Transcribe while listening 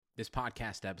This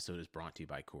podcast episode is brought to you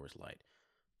by Coors Light.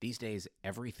 These days,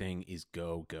 everything is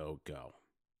go, go, go.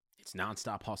 It's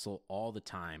nonstop hustle all the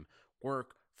time.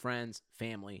 Work, friends,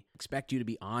 family expect you to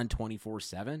be on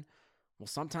 24/7. Well,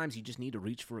 sometimes you just need to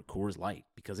reach for a Coors Light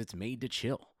because it's made to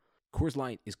chill. Coors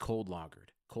Light is cold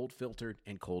lagered, cold filtered,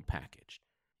 and cold packaged.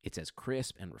 It's as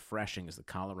crisp and refreshing as the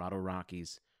Colorado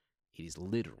Rockies. It is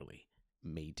literally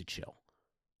made to chill.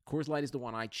 Coors Light is the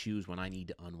one I choose when I need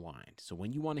to unwind. So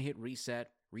when you want to hit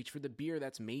reset, reach for the beer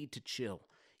that's made to chill.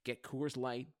 Get Coors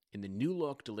Light in the new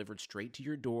look delivered straight to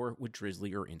your door with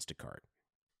Drizzly or Instacart.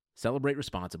 Celebrate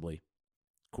responsibly.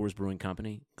 Coors Brewing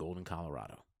Company, Golden,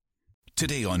 Colorado.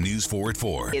 Today on News 4 at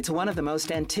 4. It's one of the most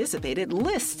anticipated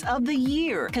lists of the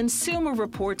year. Consumer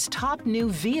Reports' top new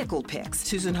vehicle picks.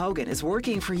 Susan Hogan is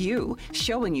working for you,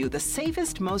 showing you the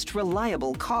safest, most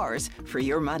reliable cars for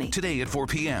your money. Today at 4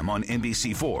 p.m. on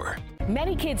NBC4.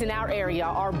 Many kids in our area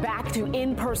are back to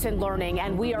in-person learning,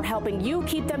 and we are helping you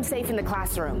keep them safe in the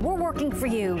classroom. We're working for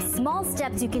you. Small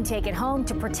steps you can take at home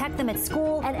to protect them at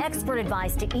school, and expert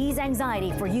advice to ease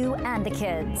anxiety for you and the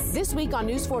kids. This week on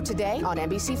News 4 Today on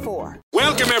NBC4.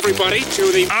 Welcome, everybody,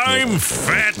 to the I'm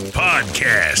Fat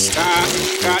podcast.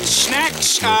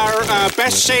 Snacks are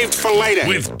best saved for later.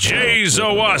 With Jay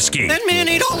Zawoski. That man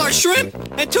ate all our shrimp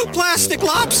and 2 plastic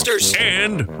lobsters.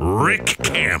 And Rick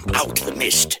Camp. Out of the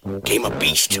mist came a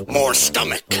beast more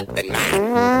stomach than man.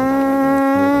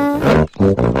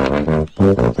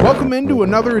 Welcome into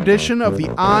another edition of the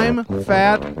I'm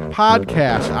Fat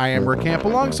podcast. I am Rick Camp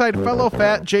alongside fellow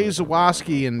fat Jay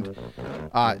Zawoski. And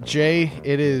Jay,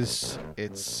 it's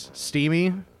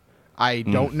steamy. I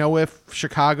don't know if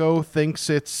Chicago thinks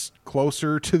it's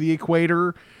closer to the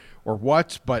equator or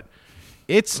what, but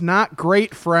it's not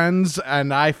great, friends,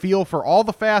 and I feel for all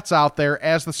the fats out there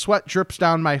as the sweat drips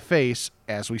down my face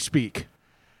as we speak.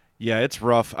 Yeah, it's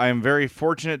rough. I am very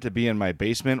fortunate to be in my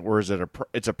basement, where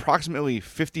it's approximately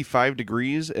 55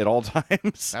 degrees at all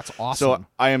times. That's awesome.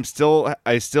 So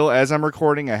I still, as I'm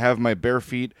recording, I have my bare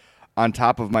feet on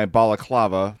top of my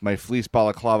balaclava, my fleece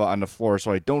balaclava on the floor,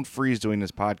 so I don't freeze doing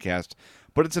this podcast.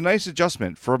 But it's a nice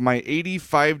adjustment from my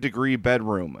 85-degree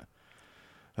bedroom.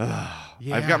 Yeah.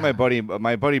 I've got my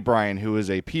buddy Brian, who is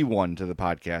a P1 to the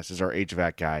podcast, is our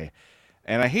HVAC guy,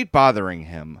 and I hate bothering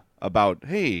him about,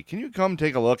 hey, can you come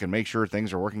take a look and make sure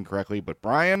things are working correctly? But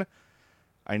Brian,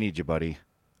 I need you, buddy.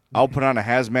 I'll put on a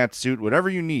hazmat suit, whatever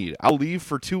you need. I'll leave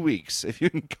for 2 weeks if you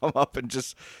can come up and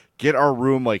just get our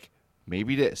room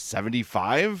maybe to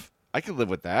 75. I could live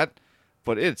with that,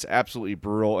 but it's absolutely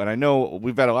brutal. And I know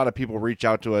we've had a lot of people reach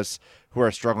out to us who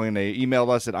are struggling. They emailed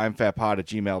us at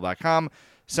imfatpod@gmail.com.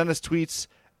 Send us tweets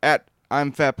at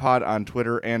imfatpod on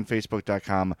Twitter and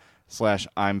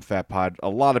facebook.com/imfatpod. A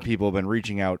lot of people have been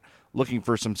reaching out looking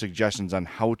for some suggestions on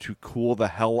how to cool the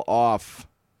hell off.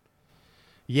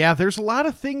 Yeah, there's a lot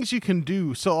of things you can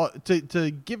do. So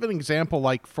to give an example,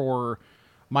 like for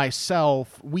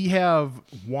myself, we have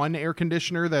one air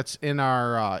conditioner that's in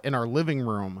our living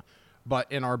room,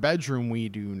 but in our bedroom we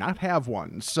do not have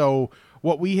one. So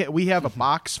what we have a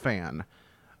box fan,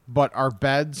 but our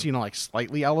bed's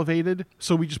slightly elevated.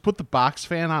 So we just put the box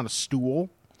fan on a stool,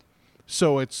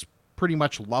 so it's pretty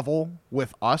much level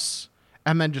with us,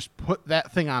 and then just put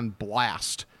that thing on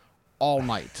blast all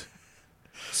night.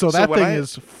 So that thing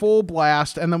is full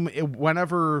blast, and then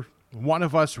whenever one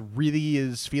of us really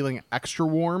is feeling extra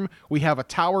warm, we have a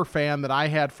tower fan that I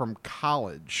had from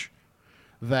college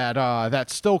that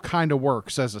still kind of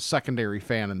works as a secondary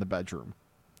fan in the bedroom.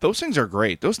 Those things are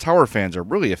great. Those tower fans are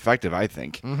really effective, I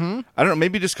think. Mm-hmm. I don't know,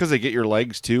 maybe just because they get your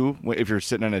legs, too, if you're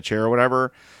sitting in a chair or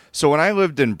whatever. So when I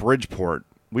lived in Bridgeport,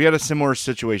 we had a similar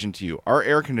situation to you. Our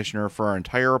air conditioner for our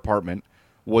entire apartment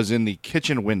was in the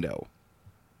kitchen window.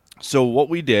 So what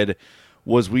we did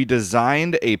was we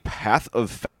designed a path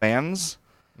of fans.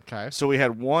 Okay. So we'd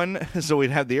have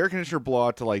the air conditioner blow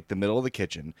out to the middle of the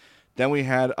kitchen. Then we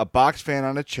had a box fan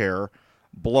on a chair,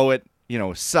 blow it,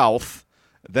 south.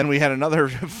 Then we had another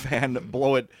fan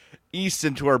blow it east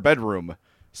into our bedroom,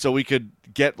 so we could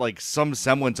get some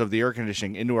semblance of the air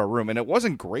conditioning into our room. And it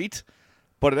wasn't great,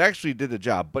 but it actually did the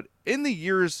job. But in the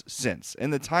years since,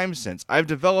 in the time since, I've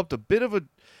developed a bit of a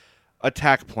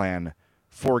attack plan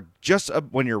for just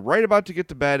when you're right about to get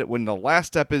to bed, when the last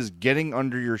step is getting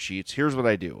under your sheets. Here's what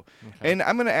I do. Okay. And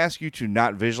I'm going to ask you to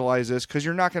not visualize this because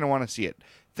you're not going to want to see it.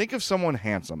 Think of someone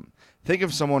handsome. Think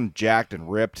of someone jacked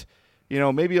and ripped.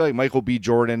 Maybe like Michael B.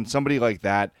 Jordan, somebody like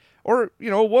that. Or,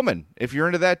 a woman, if you're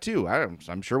into that too.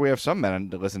 I'm sure we have some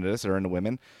men that listen to this that are into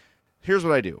women. Here's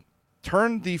what I do.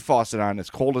 Turn the faucet on as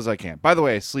cold as I can. By the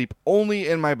way, I sleep only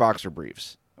in my boxer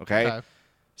briefs. Okay?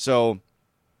 So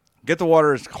get the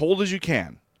water as cold as you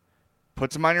can.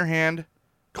 Put some on your hand.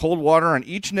 cold water on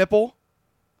each nipple,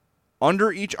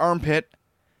 under each armpit,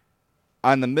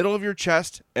 on the middle of your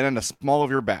chest, and on the small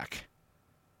of your back.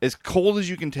 As cold as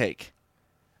you can take.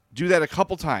 Do that a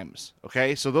couple times,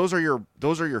 okay? So those are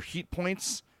your heat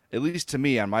points, at least to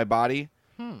me, on my body.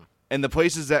 And the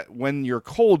places that when you're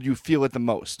cold, you feel it the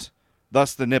most.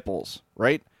 Thus the nipples,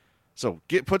 right? So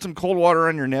put some cold water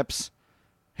on your nips,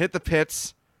 hit the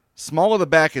pits. Small of the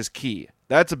back is key.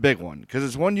 That's a big one, because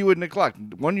it's one you would neglect.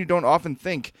 One you don't often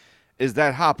think is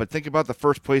that hot, but think about the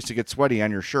first place to get sweaty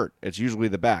on your shirt. It's usually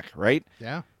the back, right?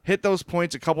 Yeah. Hit those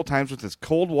points a couple times with as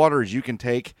cold water as you can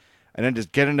take, and then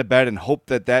just get into bed and hope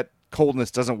that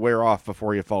coldness doesn't wear off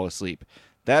before you fall asleep.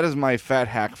 That is my fat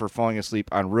hack for falling asleep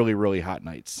on really, really hot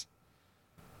nights.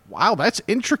 Wow, that's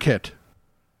intricate.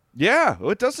 Yeah,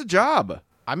 it does the job.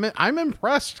 I'm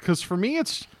impressed, because for me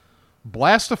it's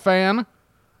blast a fan,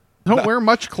 don't wear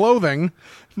much clothing.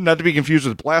 Not to be confused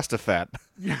with Blastifat.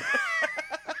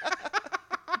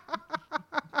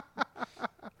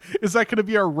 Is that going to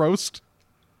be our roast?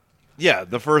 Yeah,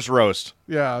 the first roast.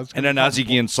 Yeah. And then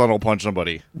Ozzy and Son will punch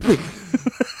somebody.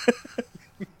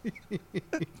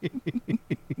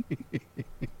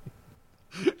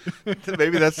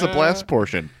 Maybe that's the blast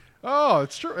portion. Oh,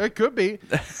 it's true. It could be.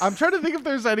 I'm trying to think if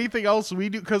there's anything else we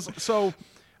do, because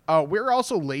we're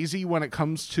also lazy when it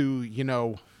comes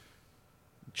to,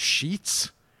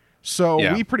 sheets.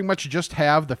 So we pretty much just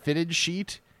have the fitted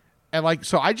sheet. And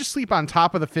so I just sleep on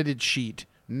top of the fitted sheet.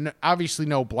 Obviously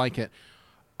no blanket.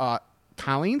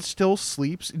 Colleen still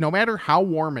sleeps, no matter how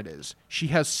warm it is. She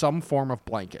has some form of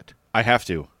blanket. I have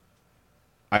to.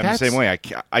 I'm the same way.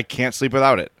 I can't sleep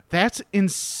without it. That's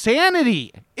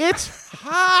insanity. It's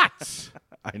hot.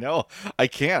 I know. I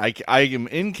can't. I am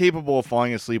incapable of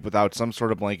falling asleep without some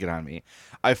sort of blanket on me.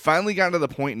 I've finally gotten to the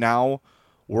point now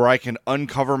where I can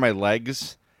uncover my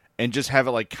legs and just have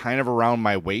it kind of around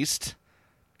my waist,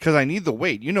 because I need the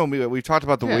weight. You know me. We've talked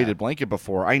about the weighted blanket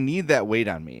before. I need that weight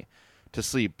on me to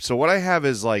sleep. So what I have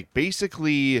is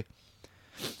basically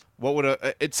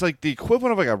it's like the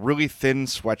equivalent of a really thin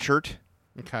sweatshirt.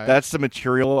 Okay. That's the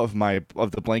material of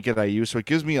the blanket I use, so it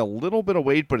gives me a little bit of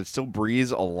weight, but it still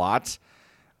breathes a lot.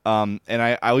 And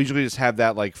I usually just have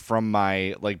that from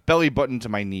my belly button to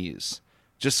my knees,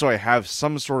 just so I have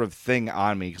some sort of thing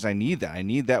on me, because I need that. I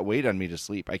need that weight on me to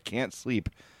sleep. I can't sleep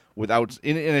without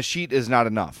in a sheet is not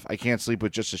enough. I can't sleep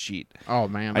with just a sheet. Oh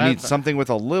man, I need something with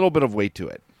a little bit of weight to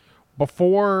it.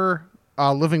 Before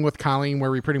living with Colleen, where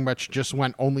we pretty much just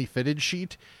went only fitted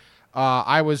sheet.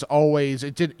 I was always,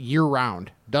 it did year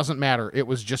round. Doesn't matter. It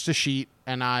was just a sheet.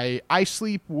 And I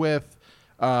sleep with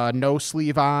no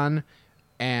sleeve on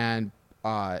and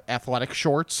athletic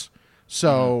shorts.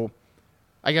 So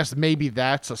I guess maybe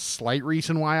that's a slight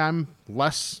reason why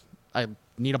I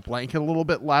need a blanket a little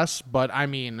bit less. But I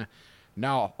mean,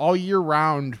 no, all year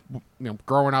round,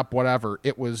 growing up, whatever,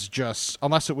 it was just,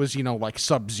 unless it was,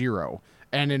 Sub-Zero.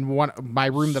 And in my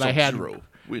room that I had...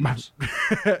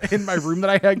 in my room that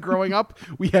I had growing up,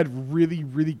 we had really,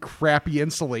 really crappy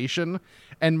insulation,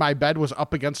 and my bed was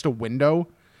up against a window.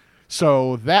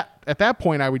 So at that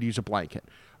point, I would use a blanket.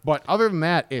 But other than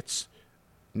that, it's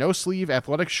no sleeve,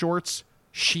 athletic shorts,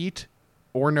 sheet,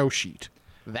 or no sheet.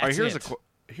 That's it.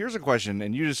 Here's a question,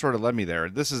 and you just sort of led me there.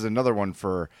 This is another one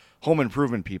for home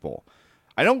improvement people.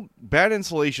 I know bad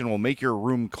insulation will make your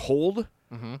room cold.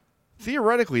 Mm-hmm.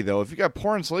 Theoretically, though, if you got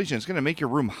poor insulation, it's going to make your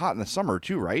room hot in the summer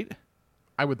too, right?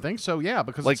 I would think so, yeah,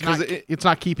 because it's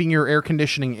not keeping your air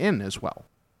conditioning in as well.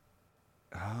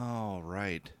 Oh,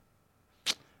 right.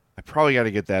 I probably got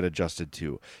to get that adjusted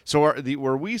too. So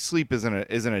where we sleep is an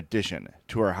addition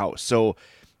to our house. So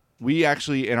we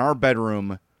actually, in our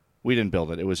bedroom, we didn't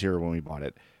build it. It was here when we bought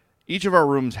it. Each of our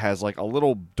rooms has a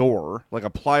little door, like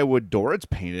a plywood door. It's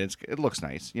painted. It looks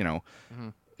nice, Mm-hmm.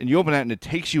 And you open that and it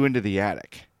takes you into the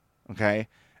attic. Okay,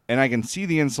 and I can see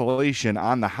the insulation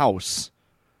on the house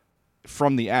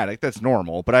from the attic. That's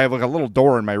normal, but I have a little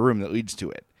door in my room that leads to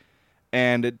it.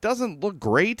 And it doesn't look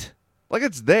great.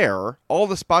 It's there. All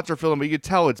the spots are filled in, but you can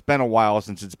tell it's been a while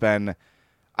since it's been...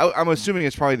 I'm assuming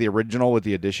it's probably the original with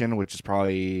the addition, which is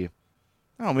probably,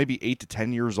 I don't know, maybe 8 to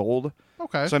 10 years old.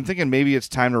 Okay. So I'm thinking maybe it's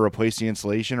time to replace the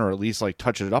insulation, or at least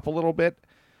touch it up a little bit.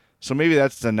 So maybe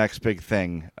that's the next big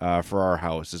thing for our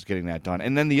house, is getting that done.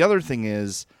 And then the other thing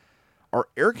is... our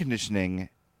air conditioning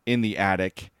in the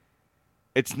attic,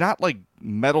 it's not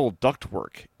metal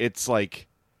ductwork. It's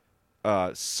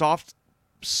soft,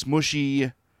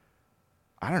 smushy,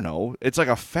 I don't know. It's like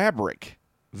a fabric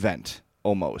vent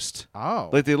almost. Oh.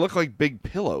 They look like big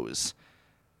pillows.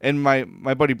 And my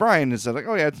buddy Brian is oh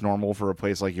yeah, it's normal for a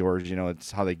place like yours.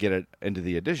 It's how they get it into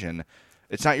the addition.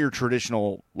 It's not your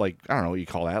traditional, I don't know what you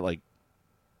call that,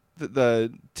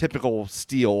 the typical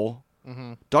steel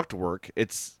ductwork.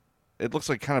 It looks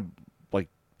like kind of like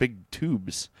big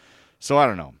tubes. So I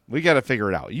don't know. We got to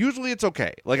figure it out. Usually it's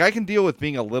okay. Like I can deal with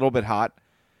being a little bit hot.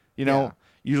 You know, Yeah.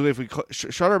 Usually if we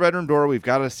shut our bedroom door, we've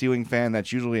got a ceiling fan.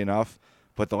 That's usually enough.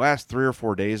 But the last 3 or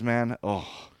 4 days, man,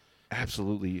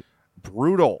 absolutely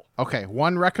brutal. Okay,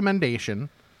 one recommendation,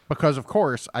 because of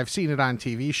course I've seen it on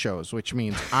TV shows, which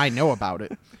means I know about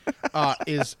it,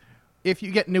 is if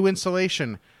you get new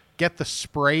insulation, get the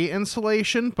spray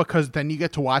insulation, because then you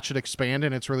get to watch it expand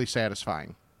and it's really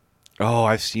satisfying. Oh,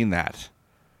 I've seen that.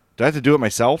 Do I have to do it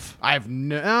myself? As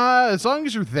long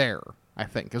as you're there, I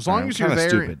think. As long as you're there.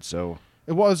 Stupid, so.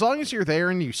 Well, as long as you're there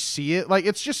and you see it, like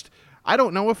it's just, I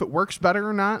don't know if it works better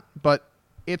or not, but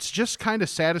it's just kind of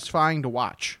satisfying to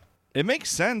watch. It makes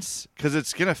sense because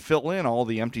it's going to fill in all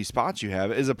the empty spots you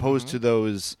have as opposed to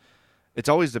those. It's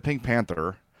always the Pink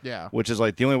Panther. Yeah. Which is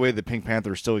like the only way the Pink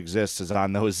Panther still exists is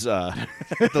on those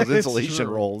those insulation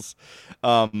rolls.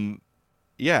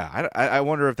 Yeah, I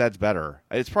wonder if that's better.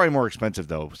 It's probably more expensive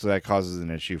though, so that causes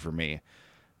an issue for me.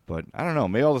 But I don't know.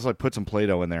 Maybe I'll just like put some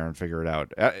Play-Doh in there and figure it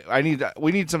out.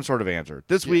 We need some sort of answer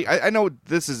this week. I know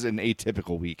this is an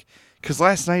atypical week because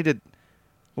last night at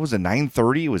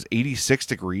 9:30 it was 86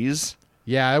 degrees.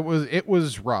 Yeah, it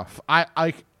was rough.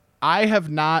 I have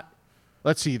not.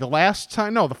 Let's see. The last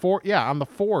time, no, the 4th. Yeah, on the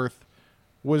 4th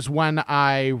was when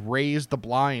I raised the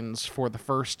blinds for the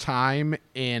first time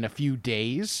in a few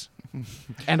days,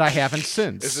 and I haven't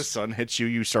since. As the sun hits you,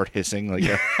 you start hissing like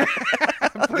a,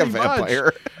 like a vampire.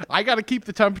 Much. I got to keep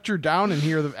the temperature down in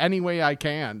here any way I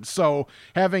can. So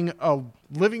having a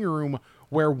living room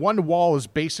where one wall is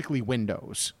basically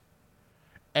windows.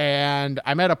 And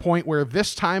I'm at a point where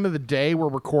this time of the day, we're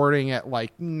recording at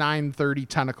like 9:30,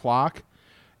 10 o'clock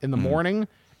in the morning,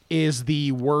 is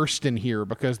the worst in here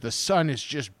because the sun is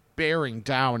just bearing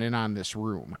down in on this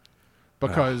room.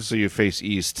 Because so you face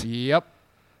east. Yep.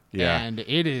 Yeah. And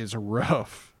it is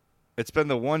rough. It's been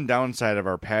the one downside of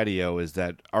our patio is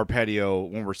that our patio,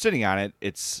 when we're sitting on it,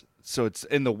 it's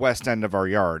in the west end of our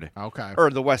yard. Okay.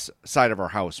 Or the west side of our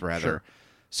house, rather. Sure.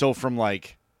 So from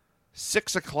like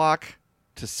 6 o'clock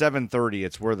to 7:30,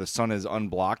 it's where the sun is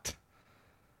unblocked.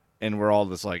 And we're all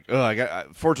just like,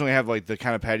 fortunately I have like the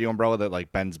kind of patio umbrella that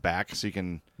like bends back so you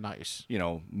can, nice,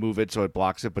 move it so it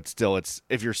blocks it. But still,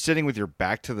 if you're sitting with your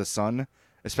back to the sun,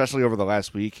 especially over the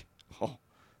last week,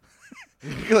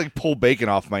 you can like pull bacon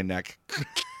off my neck.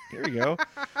 Here you go.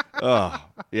 Oh,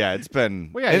 yeah, it's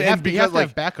been. Well, yeah, you have to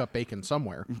have backup bacon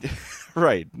somewhere.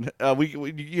 Right.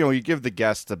 We you give the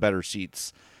guests the better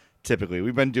seats. Typically,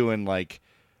 we've been doing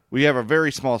we have a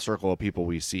very small circle of people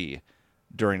we see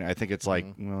during. I think it's like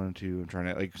 1, 2. I'm trying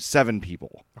to like 7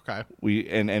 people. Okay.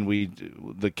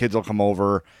 The kids will come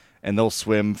over and they'll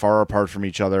swim far apart from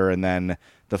each other, and then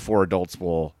the 4 adults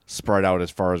will spread out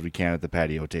as far as we can at the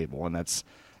patio table, and that's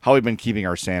how we've been keeping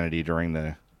our sanity during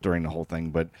the whole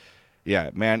thing. But yeah,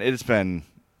 man, it's been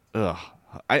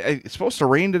it's supposed to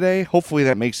rain today. Hopefully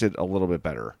that makes it a little bit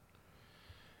better.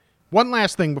 One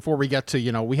last thing before we get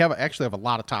to, we actually have a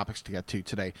lot of topics to get to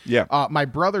today. Yeah. My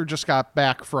brother just got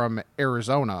back from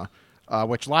Arizona,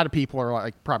 which a lot of people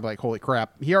are probably like, holy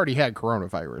crap, he already had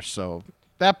coronavirus. So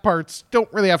that part's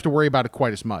don't really have to worry about it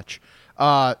quite as much.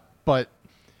 But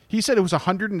he said it was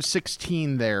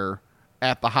 116 there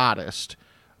at the hottest.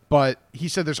 But he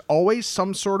said there's always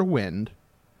some sort of wind,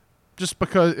 just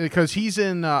because he's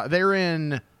they're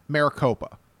in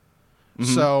Maricopa. Mm-hmm.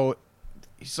 So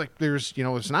he's like, there's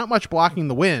not much blocking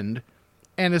the wind.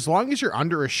 And as long as you're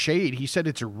under a shade, he said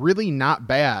it's really not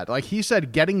bad. Like he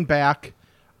said, getting back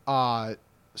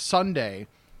Sunday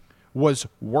was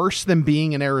worse than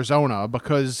being in Arizona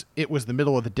because it was the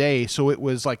middle of the day. So it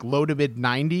was like low to mid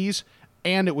 90s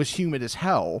and it was humid as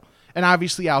hell. And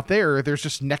obviously out there's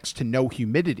just next to no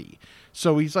humidity.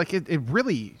 So he's like,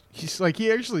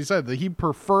 he actually said that he'd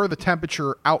prefer the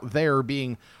temperature out there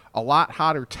being a lot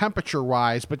hotter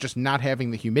temperature-wise, but just not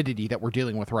having the humidity that we're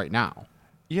dealing with right now.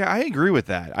 Yeah, I agree with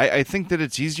that. I think that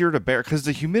it's easier to bear because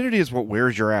the humidity is what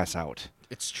wears your ass out.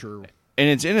 It's true. And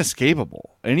it's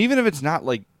inescapable. And even if it's not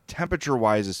like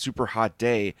temperature-wise a super hot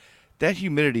day, that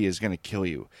humidity is going to kill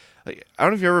you. Like, I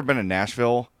don't know if you've ever been to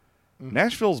Nashville.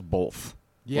 Nashville's both.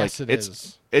 Yes, like, it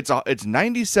is. It's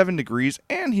 97 degrees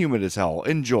and humid as hell.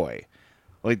 Enjoy.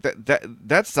 Like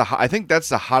that's I think that's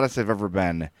the hottest I've ever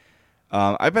been.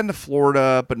 I've been to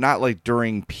Florida, but not like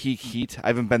during peak heat. I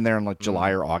haven't been there in like July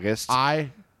or August.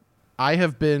 I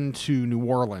have been to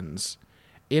New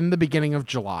in the beginning of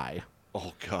July.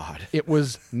 Oh God! It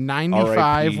was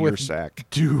 95 with sack.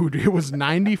 Dude. It was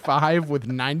 95 with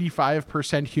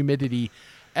 95% humidity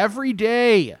every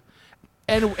day,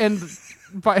 and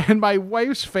my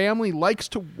wife's family likes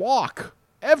to walk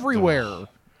everywhere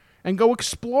and go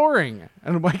exploring.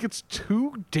 And I'm like, it's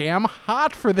too damn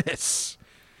hot for this.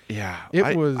 Yeah.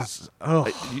 It was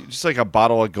just like a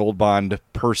bottle of Gold Bond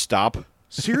per stop.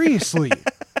 Seriously.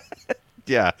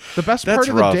 Yeah. The best that's part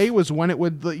of rough. the day was when it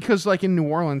would, because like in New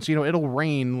Orleans, you know, it'll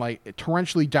rain like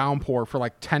torrentially downpour for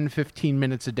like 10, 15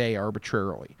 minutes a day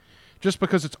arbitrarily. Just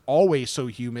because it's always so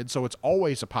humid, so it's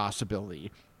always a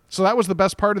possibility. So that was the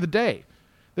best part of the day.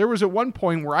 There was at one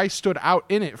point where I stood out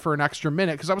in it for an extra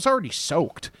minute because I was already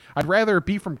soaked. I'd rather it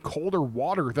be from colder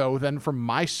water, though, than from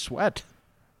my sweat.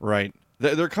 Right.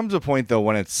 There comes a point, though,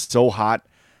 when it's so hot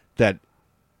that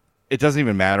it doesn't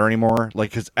even matter anymore.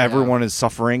 Like, because everyone is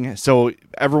suffering. So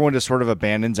everyone just sort of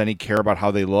abandons any care about how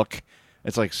they look.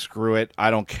 It's like, screw it. I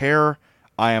don't care.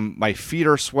 My feet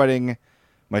are sweating.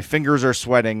 My fingers are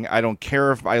sweating. I don't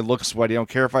care if I look sweaty. I don't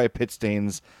care if I have pit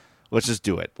stains. Let's just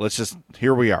do it.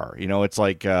 Here we are. You know, it's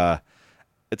like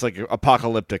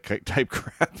apocalyptic type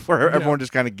crap where everyone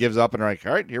just kind of gives up and are like,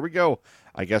 all right, here we go.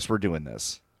 I guess we're doing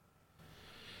this.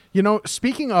 You know,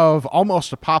 speaking of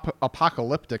almost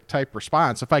apocalyptic type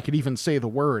response, if I could even say the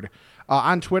word,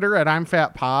 on Twitter at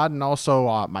I'mFatPod and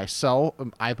also myself,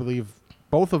 I believe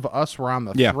both of us were on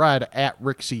the thread at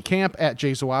Rick C. Camp, at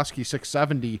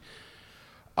JZawoski670.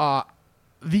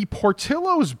 The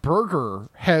Portillo's burger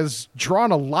has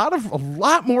drawn a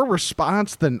lot more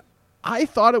response than I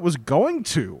thought it was going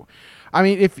to. I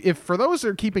mean, if for those that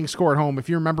are keeping score at home, if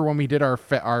you remember when we did our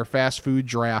fast food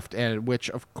draft, and which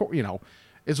of course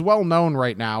is well known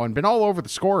right now and been all over the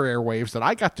score airwaves, that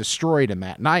I got destroyed in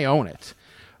that, and I own it.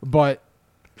 But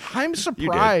I'm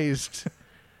surprised.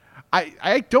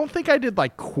 I don't think I did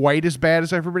like quite as bad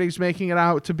as everybody's making it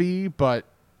out to be, but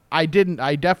I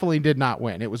definitely did not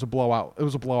win. It was a blowout. It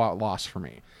was a blowout loss for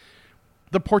me.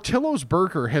 The Portillo's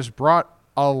burger has brought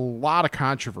a lot of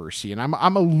controversy, and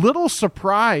I'm a little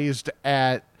surprised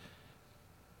at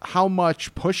how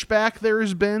much pushback there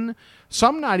has been.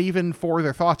 Some not even for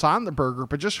their thoughts on the burger,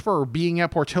 but just for being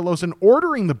at Portillo's and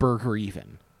ordering the burger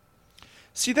even.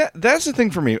 See, that's the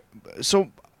thing for me. So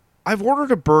I've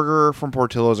ordered a burger from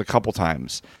Portillo's a couple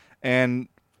times, and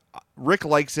Rick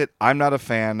likes it. I'm not a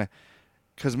fan.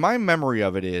 Because my memory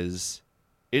of it was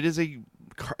a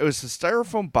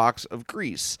styrofoam box of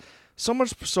grease. So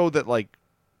much so that like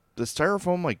the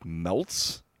styrofoam like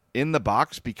melts in the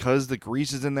box because the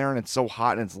grease is in there and it's so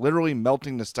hot and it's literally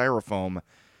melting the styrofoam.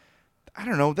 I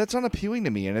don't know. That's unappealing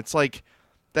to me. And it's like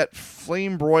that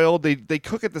flame broiled. They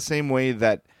cook it the same way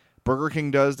that Burger King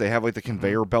does. They have like the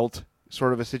conveyor belt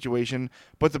sort of a situation.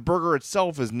 But the burger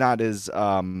itself is not as,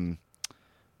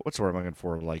 what's the word I'm looking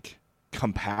for? Like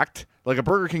compact. Like a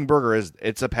Burger King burger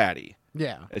it's a patty.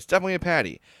 Yeah. It's definitely a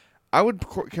patty. I would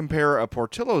compare a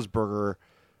Portillo's burger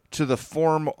to the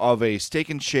form of a Steak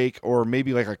and Shake or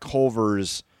maybe like a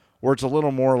Culver's, where it's a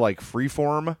little more like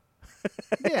freeform.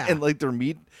 Yeah. And like their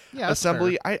meat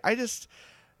assembly. I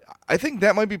think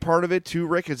that might be part of it too,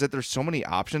 Rick, is that there's so many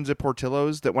options at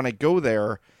Portillo's that when I go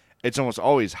there, it's almost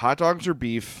always hot dogs or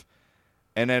beef.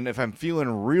 And then if I'm feeling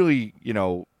really,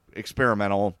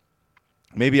 experimental,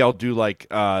 maybe I'll do like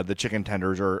the chicken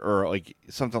tenders or like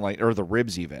something like, or the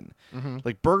ribs even. Mm-hmm.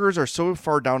 Like burgers are so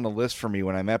far down the list for me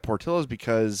when I'm at Portillo's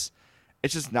because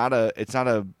it's just not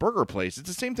a burger place. It's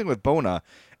the same thing with Bona.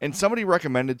 And somebody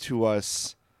recommended to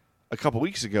us a couple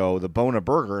weeks ago the Bona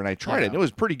burger, and I tried it and it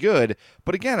was pretty good.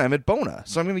 But again, I'm at Bona,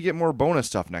 so I'm going to get more Bona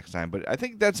stuff next time. But I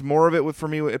think that's more of it for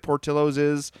me at Portillo's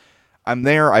is I'm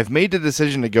there. I've made the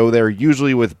decision to go there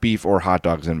usually with beef or hot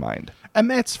dogs in mind. And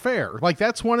that's fair. Like,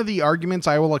 that's one of the arguments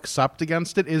I will accept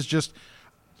against it is just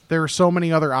there are so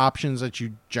many other options that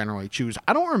you generally choose.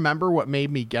 I don't remember what made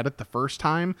me get it the first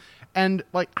time. And,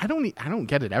 like, I don't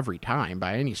get it every time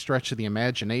by any stretch of the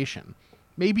imagination.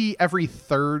 Maybe every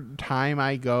third time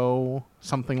I go,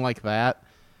 something like that,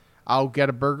 I'll get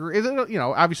a burger.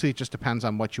 Obviously it just depends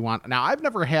on what you want. Now, I've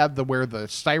never had where the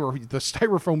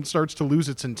styrofoam starts to lose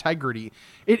its integrity.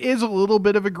 It is a little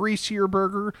bit of a greasier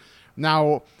burger.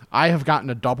 Now, I have gotten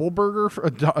a double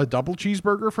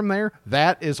cheeseburger from there.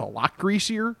 That is a lot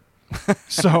greasier.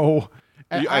 So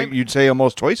you'd say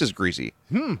almost twice as greasy.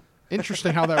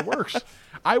 Interesting how that works.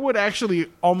 I would actually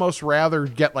almost rather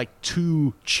get like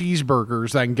 2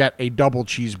 cheeseburgers than get a double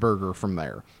cheeseburger from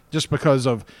there, just because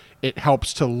of it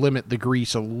helps to limit the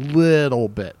grease a little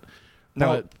bit.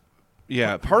 Now,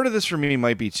 part of this for me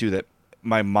might be too that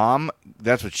my mom,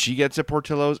 that's what she gets at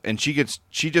Portillo's, and she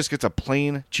just gets a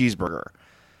plain cheeseburger.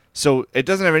 So it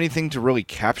doesn't have anything to really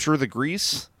capture the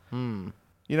grease.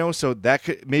 So that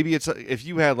could, maybe it's, if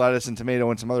you had lettuce and tomato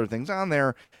and some other things on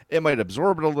there, it might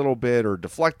absorb it a little bit or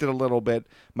deflect it a little bit.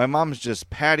 My mom's just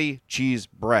patty, cheese,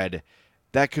 bread.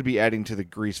 that could be adding to the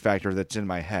grease factor that's in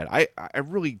my head. I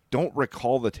really don't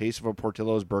recall the taste of a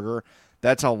Portillo's burger.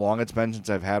 That's how long it's been since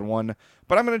I've had one.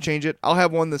 But I'm going to change it. I'll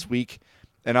have one this week,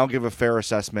 and I'll give a fair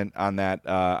assessment on that.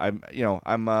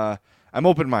 I'm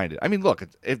open-minded. I mean, look,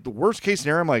 if the worst case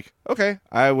scenario, I'm like, okay,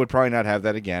 I would probably not have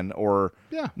that again, or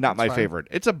not my favorite.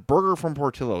 It's a burger from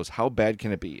Portillo's. How bad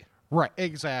can it be? Right,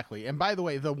 exactly. And by the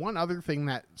way, the one other thing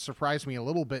that surprised me a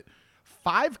little bit,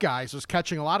 Five Guys was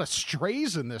catching a lot of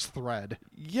strays in this thread.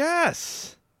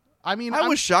 Yes. I mean, I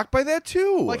was shocked by that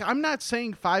too. Like, I'm not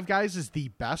saying Five Guys is the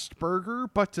best burger,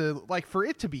 but for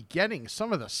it to be getting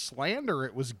some of the slander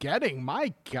it was getting,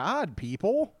 my God,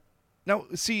 people. Now,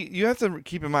 see, you have to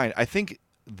keep in mind, I think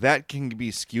that can be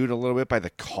skewed a little bit by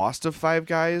the cost of Five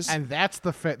Guys. And that's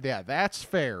that's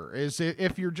fair. Is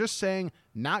if you're just saying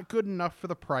not good enough for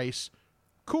the price,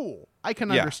 cool. I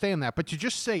can understand that. But to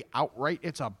just say outright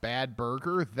it's a bad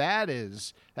burger, that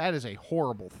is a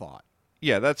horrible thought.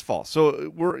 Yeah, that's false.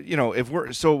 So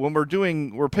when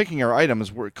we're picking our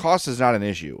items, cost is not an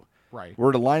issue. Right.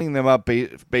 We're lining them up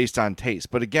based on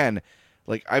taste. But again,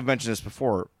 like I've mentioned this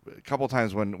before a couple of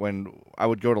times when I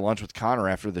would go to lunch with Connor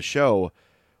after the show,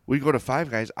 we'd go to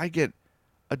Five Guys. I get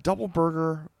a double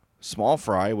burger, small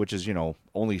fry, which is,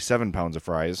 only 7 pounds of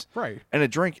fries. Right. And a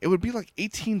drink. It would be like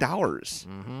 $18.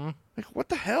 Mm-hmm. Like, what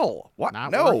the hell? What?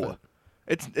 Not no. worth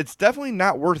it. It's definitely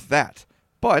not worth that.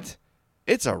 But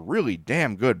it's a really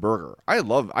damn good burger.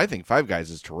 I think Five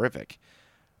Guys is terrific.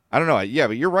 I don't know. Yeah,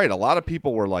 but you're right. A lot of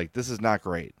people were like, this is not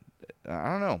great. I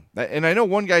don't know. And I know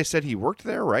one guy said he worked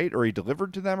there, right? Or he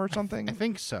delivered to them or something. I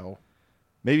think so.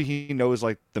 Maybe he knows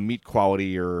like the meat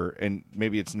quality and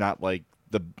maybe it's not like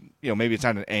maybe it's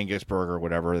not an Angus burger or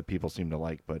whatever that people seem to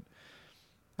like, but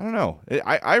I don't know.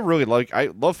 I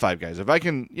love Five Guys. If I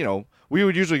can, we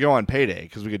would usually go on payday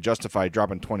because we could justify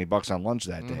dropping $20 on lunch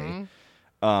that day.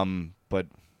 But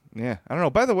yeah, I don't know.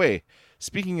 By the way,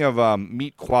 speaking of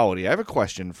meat quality, I have a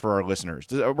question for our listeners.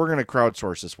 We're going to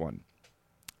crowdsource this one.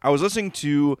 I was listening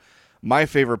to my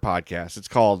favorite podcast. It's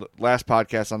called Last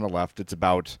Podcast on the Left. It's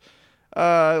about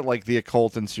like the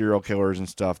occult and serial killers and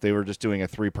stuff. They were just doing a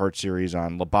 3-part series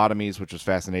on lobotomies, which was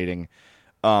fascinating.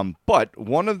 But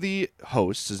one of the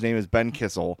hosts, his name is Ben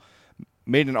Kissel,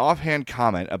 made an offhand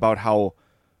comment about how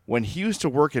when he used to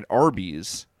work at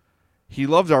Arby's, he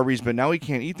loved Arby's, but now he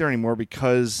can't eat there anymore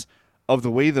because of the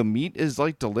way the meat is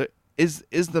like is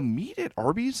the meat at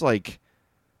Arby's like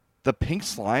the pink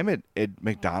slime at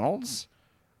McDonald's?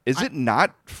 Is it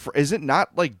not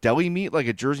like deli meat like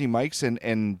at Jersey Mike's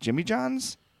and Jimmy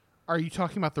John's? Are you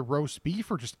talking about the roast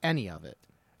beef or just any of it?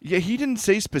 Yeah, he didn't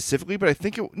say specifically, but I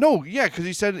think because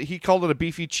he said he called it a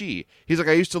beefy cheese. He's like,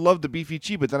 I used to love the beefy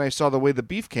cheese, but then I saw the way the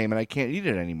beef came and I can't eat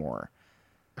it anymore.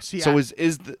 See, so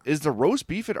is the roast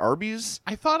beef at Arby's?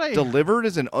 I thought delivered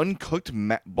as an uncooked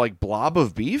like blob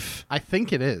of beef. I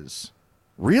think it is.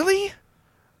 Really?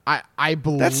 I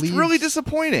believe that's really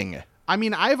disappointing. I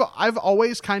mean, I've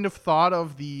always kind of thought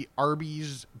of the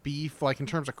Arby's beef, like in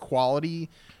terms of quality,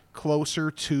 closer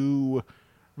to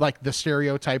like the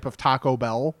stereotype of Taco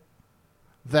Bell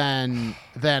than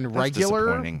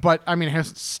regular. But I mean, it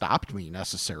hasn't stopped me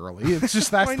necessarily. It's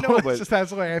just that's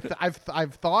that's the way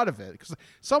I've thought of it because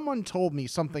someone told me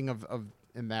something of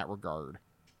in that regard.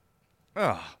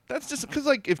 Oh, that's just because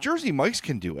like if Jersey Mike's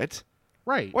can do it,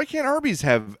 right? Why can't Arby's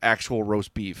have actual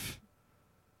roast beef?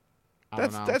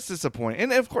 That's disappointing.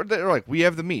 And of course, they're like, we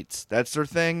have the meats. That's their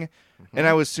thing. Mm-hmm. And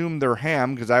I would assume their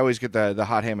ham, because I always get the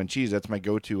hot ham and cheese. That's my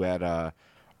go-to at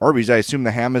Arby's. I assume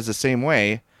the ham is the same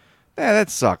way. That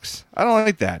sucks. I don't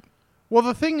like that. Well,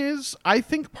 the thing is, I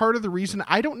think part of the reason,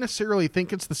 I don't necessarily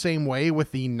think it's the same way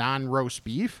with the non-roast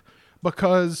beef,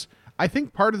 because I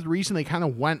think part of the reason they kind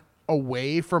of went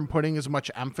away from putting as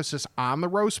much emphasis on the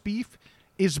roast beef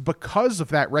is because of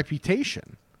that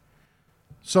reputation.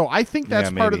 So I think that's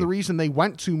part of the reason they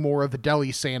went to more of the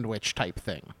deli sandwich type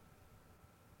thing.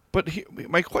 But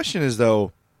my question is,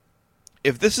 though,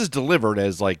 if this is delivered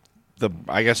as like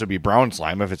I guess it would be brown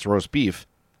slime if it's roast beef,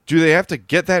 do they have to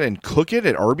get that and cook it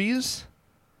at Arby's?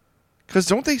 Because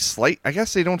don't they slice? I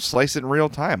guess they don't slice it in real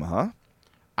time, huh?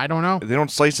 I don't know. They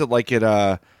don't slice it like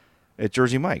at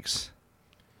Jersey Mike's.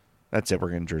 That's it.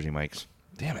 We're getting Jersey Mike's.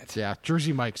 Damn it. Yeah,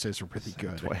 Jersey Mike's is really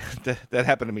good. That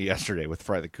happened to me yesterday with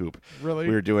Fry the Coop. Really?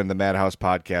 We were doing the Madhouse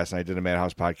podcast, and I did a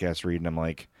Madhouse podcast read, and I'm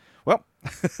like, well,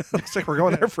 looks like we're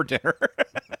going there for dinner.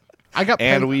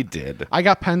 We did. I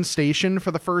got Penn Station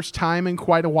for the first time in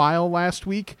quite a while last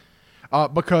week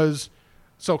because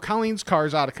Colleen's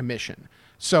car's out of commission.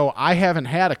 So I haven't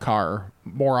had a car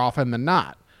more often than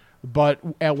not. But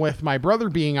with my brother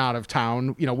being out of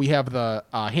town, we have the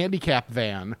handicap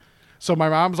van. So my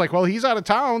mom's like, well, he's out of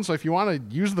town, so if you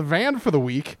want to use the van for the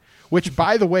week, which,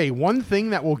 by the way, one thing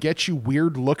that will get you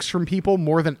weird looks from people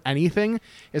more than anything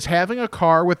is having a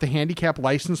car with the handicap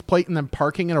license plate and then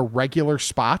parking in a regular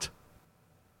spot.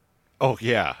 Oh,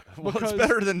 yeah. Well, it's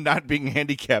better than not being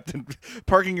handicapped and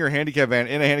parking your handicap van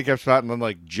in a handicap spot and then,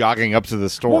 like, jogging up to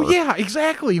the store. Well, yeah,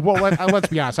 exactly. Well, let's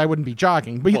be honest. I wouldn't be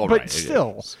jogging. But, Well, but right,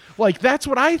 still, like, that's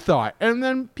what I thought. And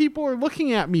then people are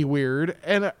looking at me weird,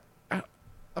 and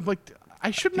I'm like,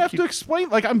 I shouldn't have to explain.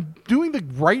 Like, I'm doing the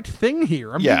right thing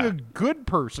here. I'm being a good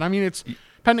person. I mean, it's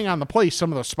depending on the place.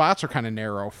 Some of the spots are kind of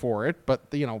narrow for it, but,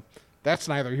 you know, that's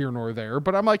neither here nor there.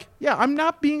 But I'm like, yeah, I'm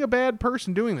not being a bad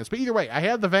person doing this. But either way, I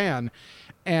had the van,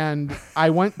 and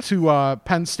I went to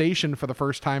Penn Station for the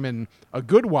first time in a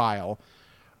good while.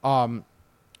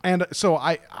 And so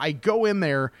I go in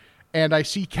there, and I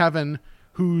see Kevin,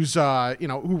 who's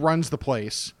who runs the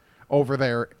place over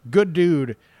there. Good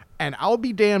dude. And I'll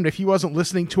be damned if he wasn't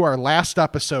listening to our last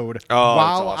episode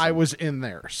while awesome. I was in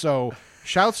there. So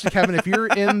shouts to Kevin. If you're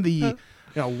in the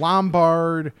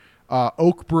Lombard,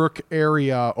 Oakbrook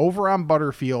area over on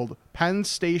Butterfield, Penn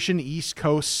Station East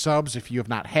Coast subs, if you have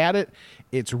not had it,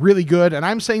 it's really good. And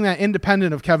I'm saying that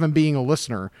independent of Kevin being a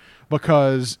listener,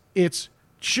 because it's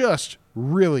just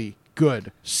really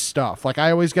good stuff. Like,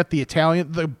 I always get the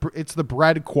Italian, it's the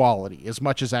bread quality as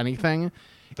much as anything.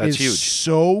 That's is huge.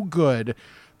 So good.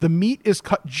 The meat is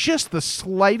cut just the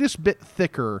slightest bit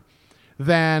thicker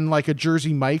than like a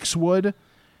Jersey Mike's would.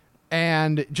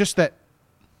 And just that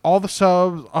all the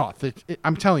subs,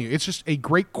 I'm telling you, it's just a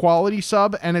great quality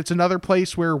sub. And it's another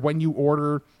place where when you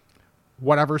order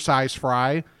whatever size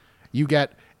fry, you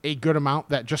get a good amount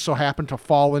that just so happen to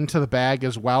fall into the bag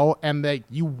as well. And that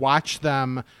you watch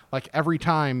them, like every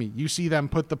time you see them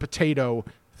put the potato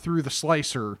through the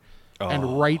slicer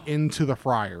and right into the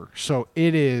fryer. So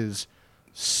it is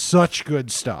such good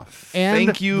stuff. And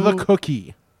Thank you. The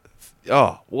cookie.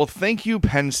 Oh, well, thank you,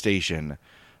 Penn Station,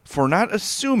 for not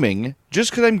assuming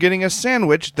just because I'm getting a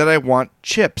sandwich that I want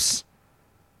chips.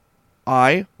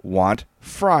 I want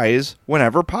fries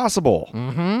whenever possible.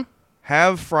 Mm-hmm.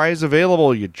 Have fries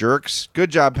available, you jerks.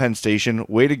 Good job, Penn Station.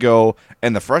 Way to go.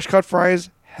 And the fresh cut fries?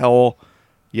 Hell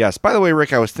yes. By the way,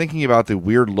 Rick, I was thinking about the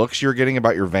weird looks you're getting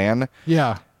about your van.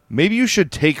 Yeah. Maybe you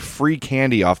should take free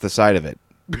candy off the side of it.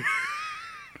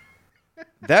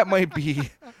 That might be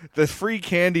the free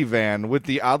candy van with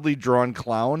the oddly drawn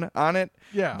clown on it.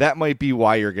 Yeah. That might be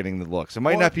why you're getting the looks. It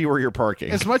might not be where you're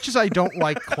parking. As much as I don't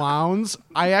like clowns,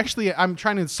 I'm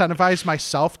trying to incentivize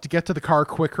myself to get to the car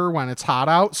quicker when it's hot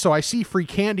out. So I see free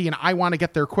candy and I want to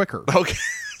get there quicker. Okay.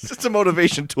 It's a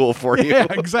motivation tool for you. Yeah,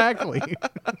 exactly.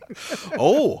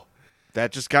 Oh,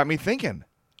 that just got me thinking.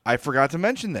 I forgot to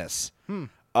mention this.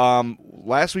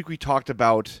 Last week we talked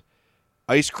about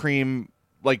ice cream,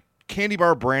 like candy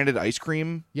bar branded ice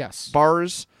cream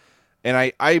bars. And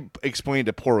I explained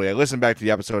it poorly. I listened back to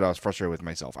the episode. I was frustrated with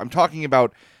myself. I'm talking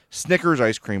about Snickers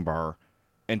ice cream bar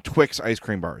and Twix ice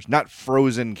cream bars, not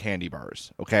frozen candy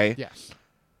bars. Okay? Yes.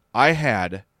 I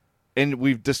had, and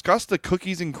we've discussed the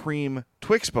cookies and cream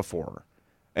Twix before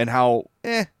and how,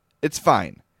 it's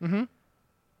fine. Mm-hmm.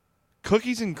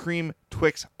 Cookies and cream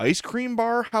Twix ice cream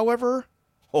bar, however,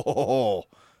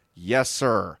 yes,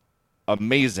 sir.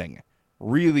 Amazing.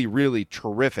 Really, really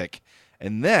terrific.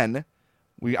 And then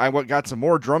I got some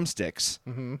more drumsticks.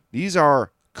 Mm-hmm. These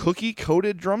are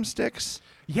cookie-coated drumsticks.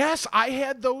 Yes, I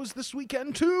had those this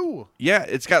weekend too. Yeah,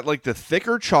 it's got like the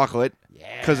thicker chocolate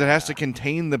because it has to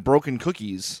contain the broken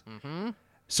cookies. Mm-hmm.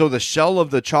 So the shell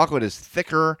of the chocolate is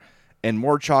thicker and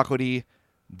more chocolatey.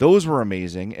 Those were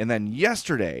amazing. And then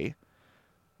yesterday,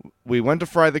 we went to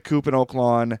Fry the Coop in Oak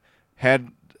Lawn,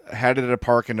 had it at a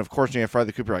park, and of course when you have Fry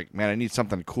the Coop, you're like, man, I need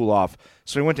something to cool off.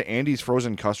 So we went to Andy's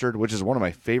Frozen Custard, which is one of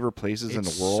my favorite places in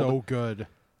the world. So good.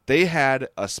 They had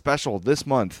a special this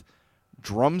month,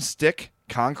 drumstick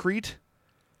concrete.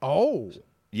 Oh.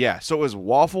 Yeah, so it was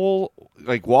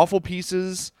waffle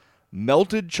pieces,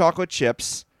 melted chocolate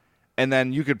chips, and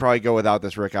then you could probably go without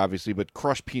this, Rick, obviously, but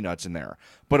crushed peanuts in there.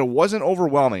 But it wasn't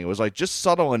overwhelming. It was like just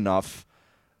subtle enough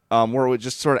where it would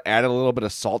just sort of add a little bit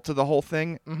of salt to the whole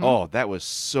thing. Mm-hmm. Oh, that was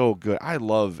so good. I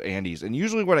love Andy's. And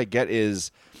usually what I get is,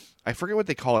 I forget what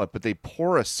they call it, but they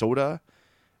pour a soda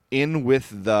in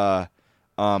with the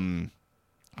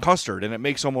custard, and it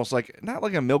makes almost like, not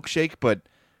like a milkshake, but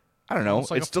I don't know.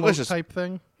 Like it's a float delicious type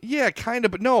thing. Yeah, kind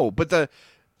of, but no. But the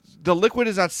liquid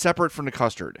is not separate from the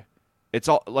custard. It's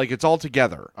all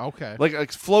together. Okay.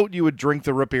 Like float, you would drink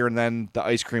the root beer, and then the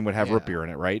ice cream would have root beer in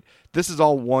it, right? This is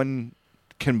all one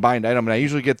combined item, and I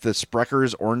usually get the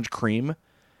Sprecher's orange cream.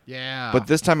 Yeah. But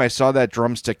this time I saw that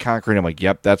drumstick concrete. I'm like,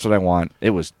 yep, that's what I want. It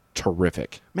was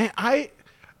terrific. Man,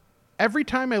 every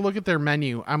time I look at their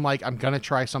menu, I'm like, I'm going to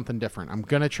try something different.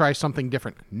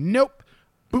 Nope.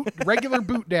 Regular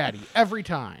Boot Daddy every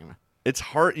time. It's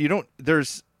hard.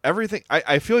 There's everything.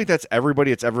 I feel like that's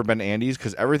everybody that's ever been Andy's,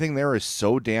 because everything there is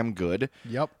so damn good.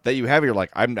 Yep. That you have, you're like,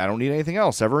 I don't need anything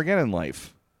else ever again in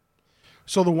life.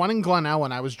 So the one in Glen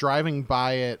Ellen, I was driving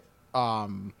by it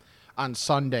on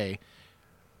Sunday,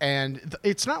 and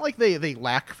it's not like they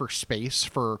lack for space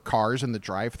for cars in the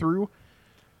drive-thru.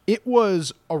 It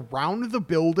was around the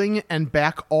building and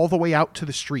back all the way out to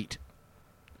the street.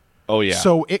 Oh, yeah.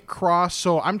 So it crossed.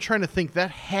 So I'm trying to think, that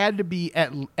had to be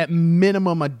at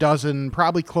minimum a dozen,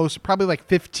 probably like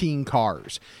 15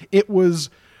 cars. It was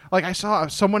like, I saw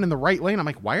someone in the right lane. I'm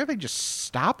like, why are they just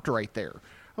stopped right there?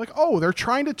 I'm like, oh, they're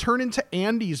trying to turn into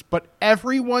Andy's, but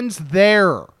everyone's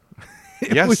there.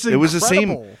 It was the same.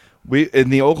 In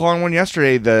the Oaklawn one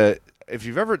yesterday, the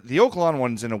Oaklawn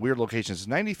one's in a weird location. It's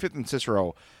 95th and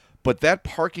Cicero, but that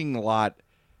parking lot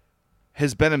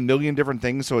has been a million different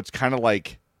things, so it's kind of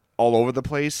like all over the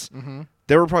place. Mm-hmm.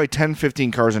 There were probably 10,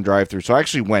 15 cars in drive-thru, so I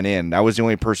actually went in. I was the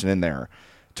only person in there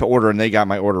to order, and they got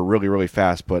my order really, really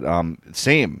fast. But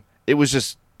same. It was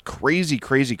just crazy,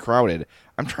 crazy crowded.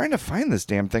 I'm trying to find this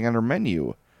damn thing on their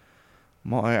menu.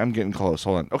 Well, I'm getting close.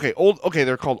 Hold on. Okay,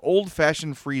 they're called Old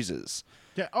Fashioned Freezes.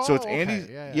 Yeah. Oh, so it's okay. Andy's.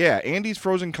 Yeah. Andy's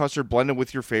frozen custard blended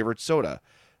with your favorite soda.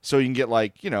 So you can get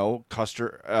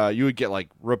custard. You would get like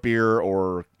root beer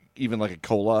or even like a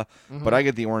cola, but I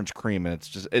get the orange cream, and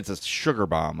it's a sugar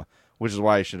bomb, which is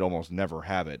why I should almost never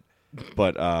have it.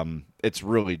 But it's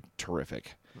really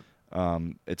terrific.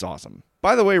 It's awesome.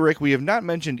 By the way, Rick, we have not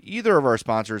mentioned either of our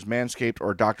sponsors, Manscaped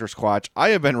or Dr. Squatch. I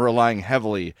have been relying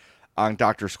heavily on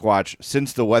Dr. Squatch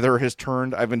since the weather has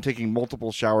turned. I've been taking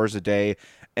multiple showers a day,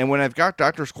 and when I've got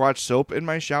Dr. Squatch soap in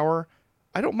my shower,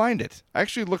 I don't mind it. I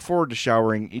actually look forward to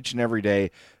showering each and every day.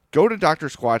 Go to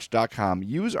drsquatch.com.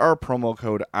 Use our promo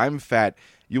code I'mFat.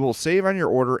 You will save on your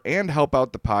order and help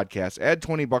out the podcast. Add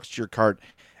 $20 to your cart,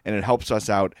 and it helps us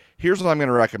out. Here's what I'm going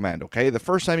to recommend, okay? The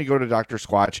first time you go to Dr.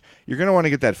 Squatch, you're going to want to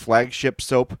get that flagship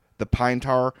soap, the Pine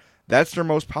Tar. That's their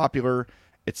most popular.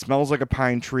 It smells like a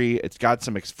pine tree. It's got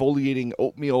some exfoliating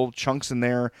oatmeal chunks in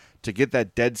there to get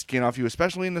that dead skin off you,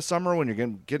 especially in the summer when you're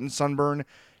getting sunburn.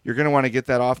 You're going to want to get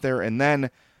that off there. And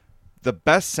then the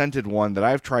best scented one that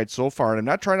I've tried so far, and I've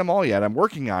not tried them all yet. I'm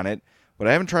working on it, but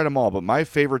I haven't tried them all. But my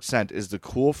favorite scent is the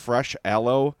Cool Fresh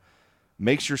Aloe.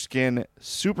 Makes your skin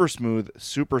super smooth,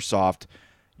 super soft.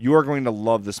 You are going to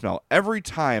love the smell. Every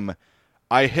time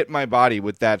I hit my body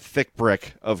with that thick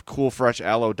brick of Cool Fresh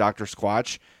Aloe Dr.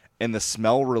 Squatch and the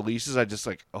smell releases, I just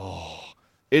like, oh,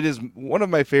 it is one of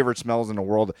my favorite smells in the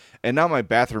world. And now my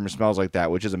bathroom smells like that,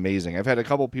 which is amazing. I've had a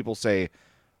couple people say,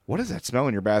 what is that smell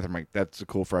in your bathroom? Like, that's the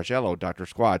Cool Fresh Aloe Dr.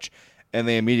 Squatch. And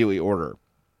they immediately order.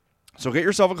 So get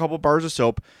yourself a couple bars of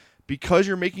soap. Because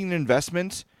you're making an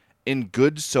investment in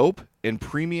good soap and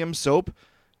premium soap,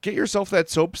 get yourself that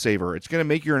Soap Saver. It's going to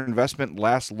make your investment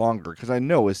last longer. Because I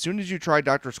know as soon as you try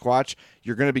Dr. Squatch,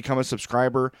 you're going to become a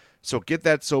subscriber. So get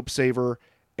that Soap Saver,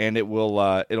 and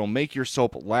it'll make your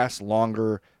soap last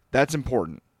longer. That's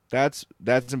important. That's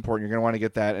important. You're going to want to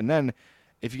get that. And then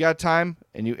if you got time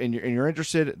and you're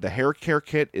interested, the hair care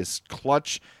kit is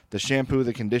clutch. The shampoo,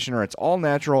 the conditioner, it's all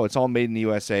natural. It's all made in the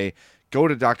USA. Go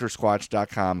to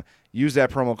drsquatch.com. Use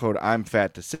that promo code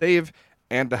I'mFat to save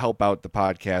and to help out the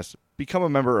podcast. Become a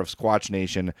member of Squatch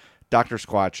Nation.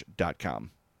 drsquatch.com.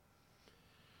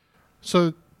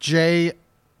 So, Jay,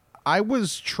 I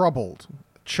was troubled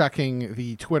checking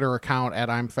the Twitter account at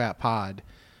I'mFatPod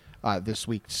this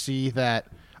week to see that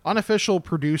unofficial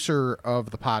producer of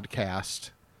the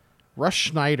podcast, Russ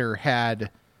Schneider,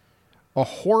 had a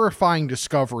horrifying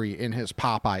discovery in his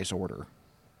Popeyes order.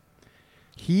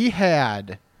 He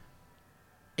had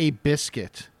a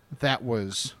biscuit that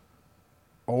was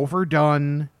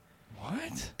overdone.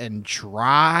 What? And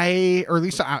dry, or at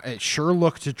least it sure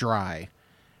looked dry.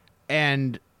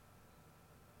 And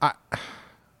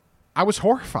I was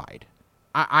horrified.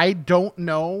 I don't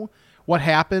know what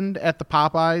happened at the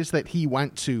Popeyes that he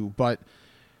went to, but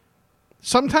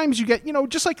sometimes you get,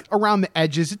 just like around the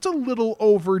edges, it's a little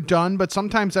overdone, but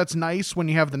sometimes that's nice when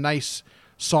you have the nice,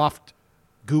 soft,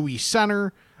 gooey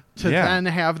center to then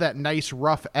have that nice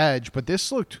rough edge. But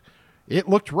it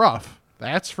looked rough.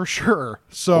 That's for sure.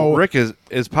 So, well, Rick, is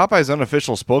Popeye's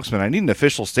unofficial spokesman? I need an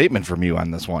official statement from you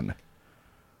on this one.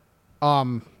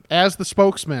 As the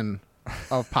spokesman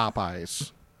of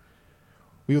Popeyes,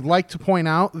 we would like to point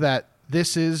out that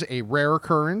this is a rare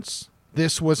occurrence.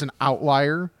 This was an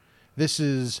outlier. This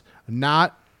is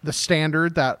not the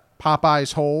standard that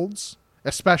Popeyes holds,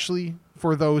 especially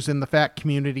for those in the fat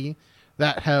community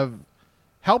that have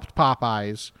helped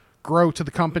Popeyes grow to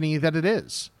the company that it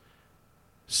is.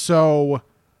 So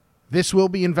this will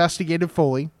be investigated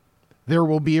fully. There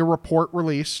will be a report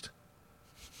released,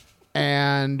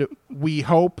 and we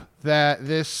hope that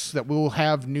we will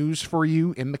have news for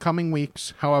you in the coming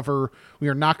weeks. However, we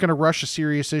are not going to rush a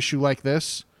serious issue like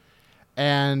this,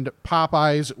 and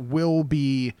Popeyes will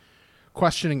be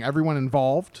questioning everyone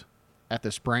involved at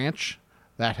this branch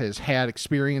that has had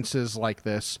experiences like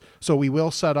this. So we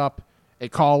will set up a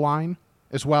call line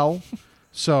as well.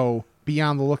 So be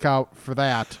on the lookout for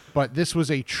that. But this was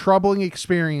a troubling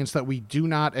experience that we do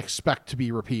not expect to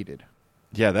be repeated.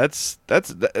 Yeah, that's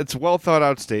a well thought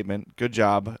out statement. Good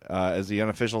job as the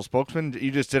unofficial spokesman.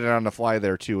 You just did it on the fly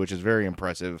there too, which is very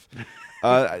impressive.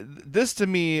 This to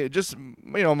me, just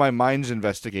my mind's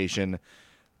investigation,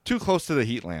 too close to the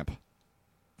heat lamp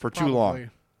for too long.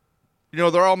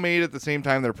 They're all made at the same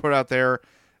time. They're put out there.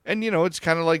 And, it's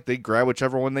kind of like they grab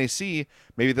whichever one they see.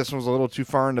 Maybe this one was a little too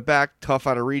far in the back, tough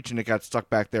out of reach, and it got stuck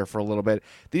back there for a little bit.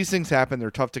 These things happen. They're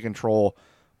tough to control.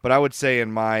 But I would say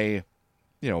in my,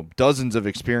 dozens of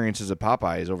experiences at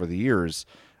Popeyes over the years,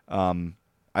 I've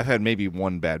had maybe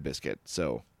one bad biscuit.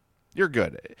 So you're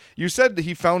good. You said that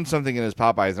he found something in his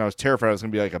Popeyes, and I was terrified it was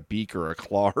going to be like a beak or a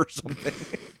claw or something.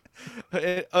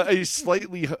 a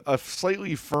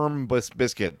slightly firm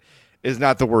biscuit is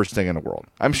not the worst thing in the world.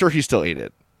 I'm sure he still ate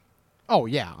it. Oh,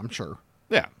 yeah, I'm sure.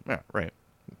 Yeah, right.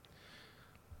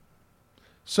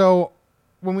 So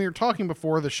when we were talking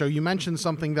before the show, you mentioned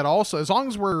something that also, as long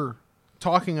as we're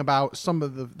talking about some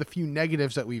of the few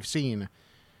negatives that we've seen,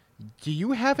 do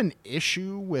you have an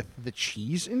issue with the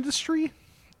cheese industry?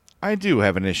 I do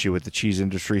have an issue with the cheese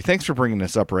industry. Thanks for bringing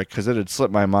this up, Rick, because it had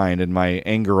slipped my mind in my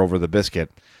anger over the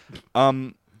biscuit.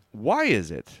 Why is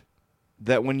it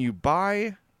that when you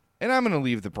buy, and I'm going to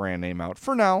leave the brand name out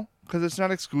for now, because it's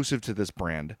not exclusive to this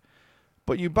brand,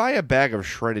 but you buy a bag of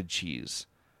shredded cheese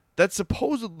that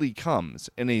supposedly comes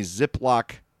in a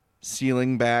Ziploc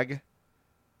sealing bag,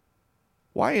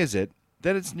 why is it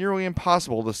that it's nearly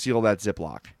impossible to seal that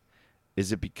Ziploc?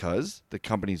 Is it because the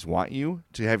companies want you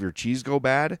to have your cheese go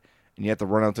bad and you have to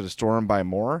run out to the store and buy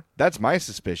more? That's my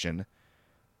suspicion.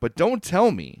 But don't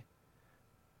tell me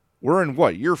we're in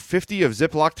year 50 of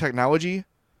Ziploc technology?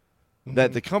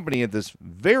 That the company at this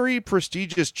very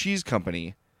prestigious cheese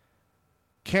company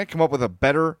can't come up with a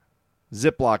better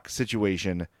Ziploc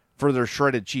situation for their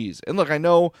shredded cheese. And look, I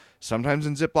know sometimes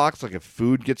in Ziplocs, like if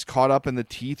food gets caught up in the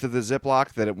teeth of the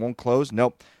Ziploc, that it won't close.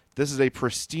 Nope. This is a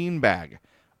pristine bag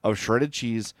of shredded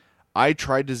cheese. I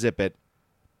tried to zip it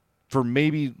for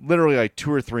maybe literally like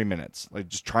 2 or 3 minutes, like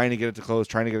just trying to get it to close,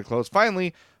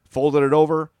 Finally, folded it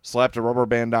over, slapped a rubber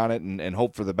band on it, and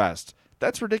hope for the best.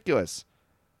 That's ridiculous.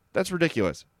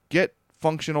 Get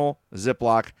functional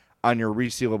Ziploc on your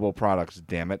resealable products,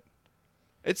 damn it.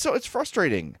 It's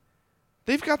frustrating.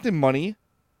 They've got the money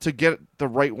to get the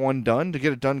right one done, to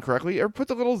get it done correctly, or put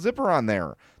the little zipper on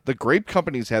there. The grape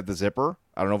companies have the zipper.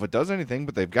 I don't know if it does anything,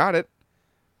 but they've got it.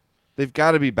 They've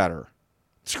got to be better.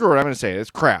 Screw it, I'm going to say it.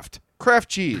 It's Kraft. Kraft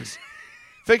cheese.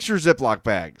 Fix your Ziploc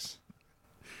bags.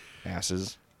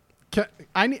 Asses.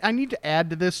 I need to add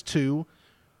to this, too,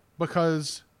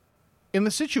 because in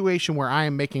the situation where I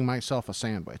am making myself a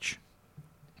sandwich,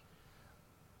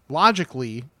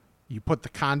 logically, you put the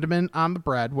condiment on the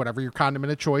bread, whatever your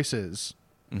condiment of choice is.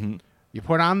 Mm-hmm. You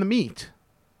put on the meat.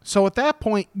 So at that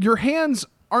point, your hands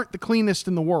aren't the cleanest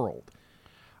in the world.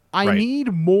 I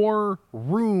need more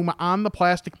room on the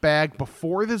plastic bag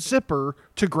before the zipper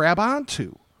to grab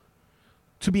onto,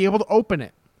 to be able to open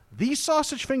it. These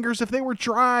sausage fingers, if they were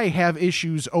dry, have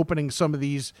issues opening some of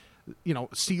these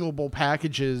sealable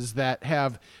packages that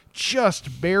have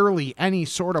just barely any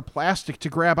sort of plastic to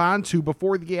grab onto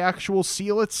before the actual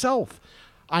seal itself.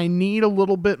 I need a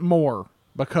little bit more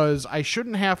because I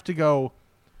shouldn't have to go,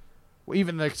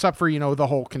 even except for, the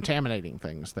whole contaminating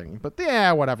things thing. But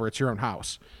yeah, whatever, it's your own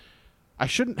house. I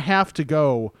shouldn't have to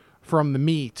go from the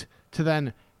meat to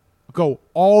then go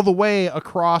all the way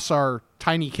across our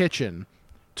tiny kitchen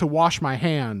to wash my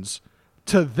hands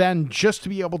to then just to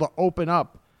be able to open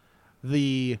up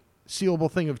the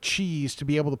sealable thing of cheese to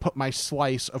be able to put my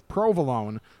slice of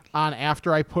provolone on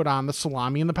after I put on the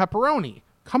salami and the pepperoni.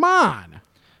 Come on.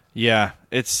 Yeah,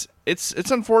 it's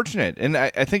unfortunate. And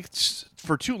I think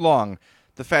for too long,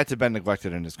 the fats have been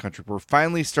neglected in this country. We're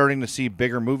finally starting to see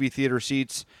bigger movie theater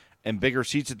seats and bigger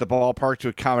seats at the ballpark to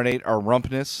accommodate our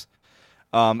rumpness.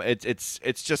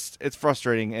 It's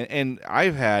frustrating. And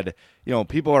I've had,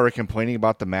 people are complaining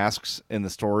about the masks in the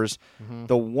stores. Mm-hmm.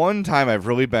 The one time I've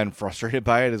really been frustrated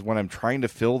by it is when I'm trying to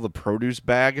fill the produce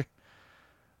bag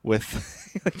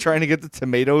with trying to get the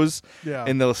tomatoes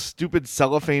in the stupid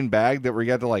cellophane bag that we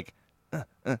got to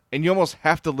and you almost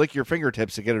have to lick your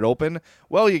fingertips to get it open.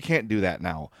 Well, you can't do that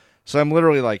now. So I'm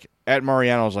literally like at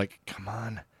Mariano's, like, come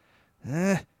on,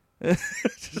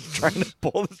 just trying to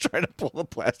pull the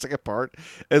plastic apart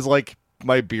as like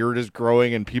my beard is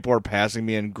growing and people are passing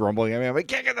me and grumbling at me. I'm like,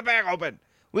 can't get the bag open.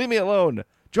 Leave me alone. Do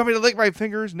you want me to lick my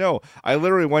fingers? No. I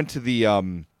literally went to the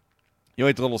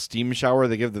like the little steam shower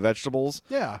they give the vegetables.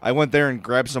 Yeah. I went there and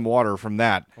grabbed some water from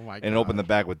that and opened the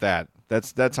bag with that.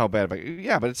 That's how bad.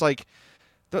 Yeah, but it's like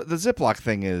the Ziploc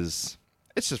thing is,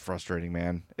 it's just frustrating,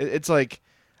 man. It's like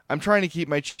I'm trying to keep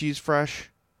my cheese fresh,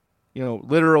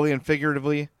 literally and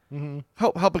figuratively. Mm-hmm.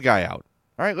 Help a guy out.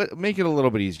 All right, make it a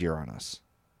little bit easier on us.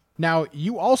 Now,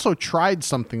 you also tried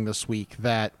something this week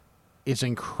that is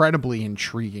incredibly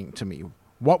intriguing to me.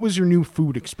 What was your new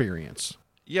food experience?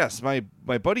 Yes, my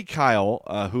buddy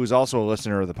Kyle, who is also a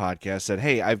listener of the podcast, said,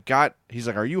 hey, he's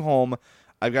like, are you home?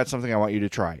 I've got something I want you to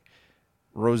try.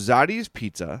 Rosati's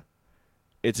Pizza.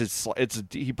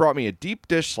 He brought me a deep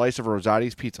dish slice of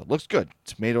Rosati's Pizza. Looks good.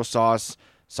 Tomato sauce,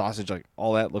 sausage, like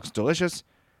all that looks delicious.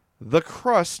 The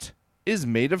crust is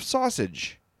made of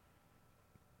sausage.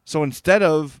 So instead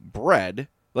of bread,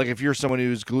 like if you're someone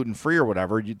who's gluten-free or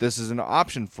whatever, this is an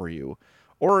option for you.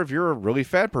 Or if you're a really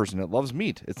fat person that loves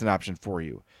meat, it's an option for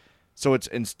you. So it's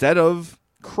instead of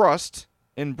crust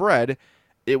and bread,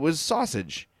 it was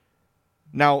sausage.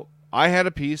 Now, I had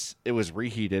a piece. It was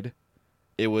reheated.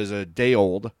 It was a day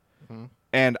old. Mm-hmm.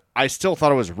 And I still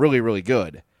thought it was really, really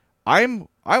good. I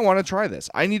want to try this.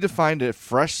 I need to find a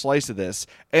fresh slice of this.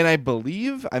 And I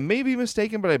believe, I may be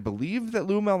mistaken, but I believe that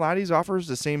Lou Malnati's offers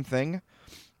the same thing.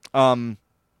 But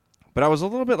I was a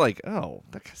little bit like, oh,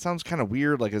 that sounds kind of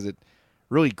weird. Like, is it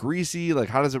really greasy? Like,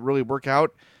 how does it really work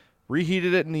out?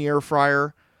 Reheated it in the air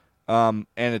fryer. And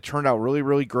it turned out really,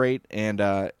 really great. And,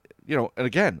 and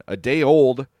again, a day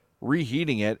old,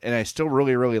 reheating it, and I still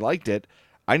really, really liked it.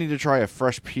 I need to try a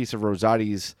fresh piece of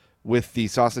Rosati's with the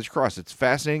sausage crust. It's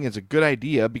fascinating. It's a good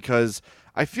idea because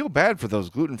I feel bad for those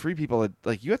gluten-free people that,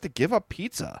 like, you have to give up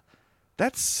pizza.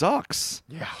 That sucks.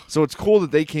 Yeah. So it's cool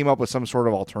that they came up with some sort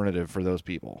of alternative for those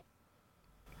people.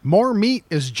 More meat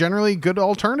is generally a good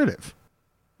alternative.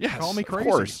 Yes, call me crazy.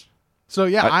 Of course. So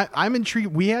yeah, I'm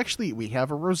intrigued. We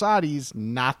have a Rosati's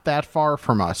not that far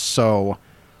from us, so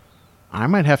I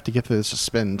might have to give this a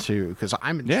spin too because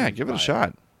I'm intrigued. Yeah, give it a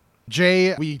shot.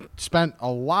 Jay, we spent a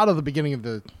lot of the beginning of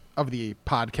the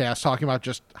podcast talking about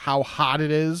just how hot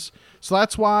it is, so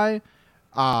that's why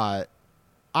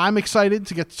I'm excited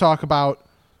to get to talk about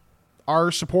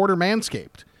our supporter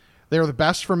Manscaped. They're the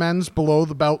best for men's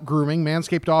below-the-belt grooming.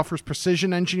 Manscaped offers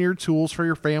precision-engineered tools for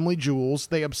your family jewels.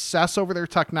 They obsess over their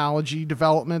technology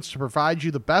developments to provide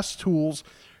you the best tools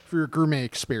for your grooming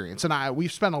experience. And we've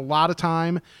spent a lot of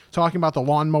time talking about the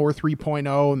Lawnmower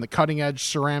 3.0 and the cutting-edge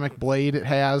ceramic blade it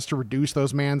has to reduce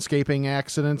those manscaping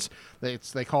accidents. They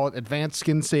call it advanced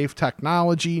skin-safe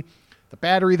technology. The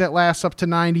battery that lasts up to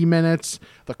 90 minutes,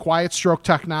 the quiet stroke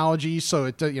technology, so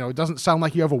it doesn't sound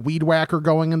like you have a weed whacker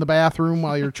going in the bathroom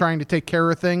while you're trying to take care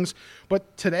of things.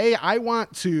 But today I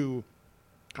want to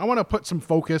put some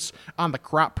focus on the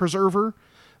Crop Preserver,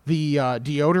 the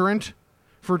deodorant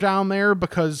for down there,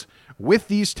 because with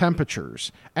these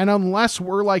temperatures, and unless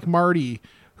we're like Marty,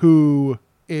 who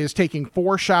is taking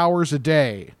 4 showers a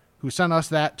day, who sent us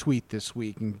that tweet this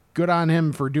week, and good on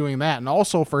him for doing that, and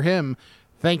also for him,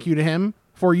 thank you to him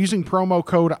for using promo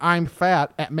code I'mFat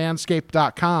at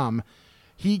manscaped.com.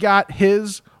 He got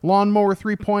his Lawnmower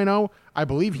 3.0. I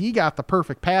believe he got the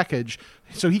perfect package.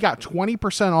 So he got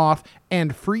 20% off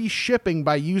and free shipping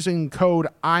by using code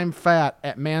I'mFat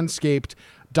at manscaped.com.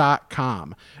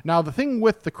 Now, the thing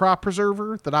with the Crop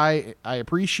Preserver that I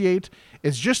appreciate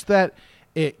is just that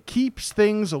it keeps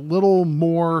things a little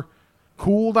more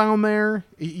cool down there.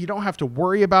 You don't have to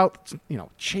worry about,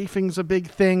 chafing's a big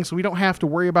thing, so we don't have to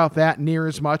worry about that near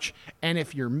as much. And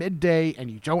if you're midday and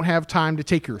you don't have time to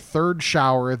take your 3rd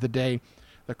shower of the day,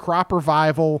 the Crop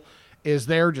Revival is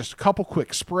there, just a couple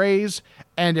quick sprays.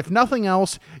 And if nothing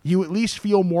else, you at least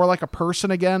feel more like a person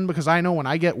again, because I know when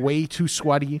I get way too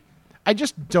sweaty, I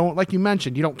just don't, like you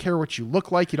mentioned, you don't care what you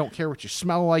look like, you don't care what you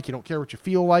smell like, you don't care what you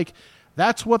feel like.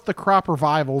 That's what the Crop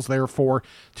Revival's there for,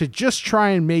 to just try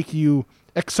and make you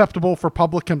acceptable for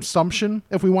public consumption,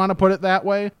 if we want to put it that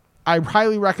way. I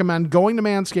highly recommend going to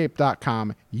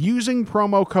manscaped.com, using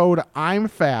promo code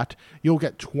I'mFat. You'll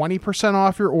get 20%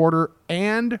 off your order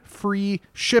and free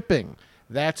shipping.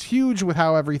 That's huge with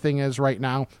how everything is right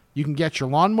now. You can get your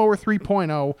Lawnmower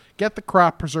 3.0, get the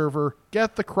Crop Preserver,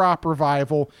 get the Crop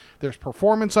Revival. There's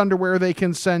performance underwear they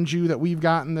can send you that we've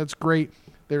gotten that's great.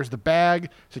 There's the bag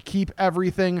to keep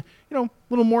everything, a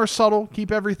little more subtle.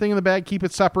 Keep everything in the bag. Keep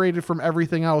it separated from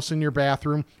everything else in your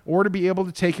bathroom, or to be able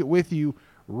to take it with you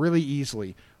really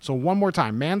easily. So one more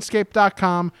time,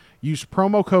 manscaped.com. Use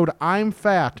promo code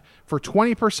I'mFat for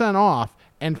 20% off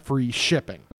and free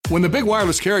shipping. When the big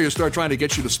wireless carriers start trying to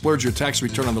get you to splurge your tax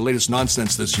return on the latest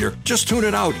nonsense this year, just tune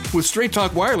it out. With Straight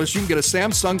Talk Wireless, you can get a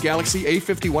Samsung Galaxy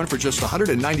A51 for just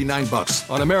 $199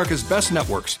 on America's best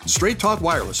networks. Straight Talk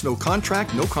Wireless. No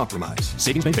contract, no compromise.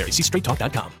 Savings may vary. See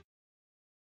straighttalk.com.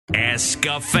 Ask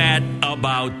a fat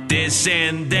about this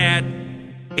and that.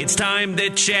 It's time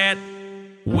to chat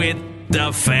with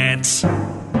the fats.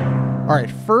 All right,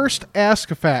 first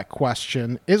Ask a Fat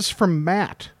question is from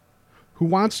Matt, who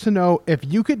wants to know, if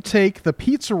you could take the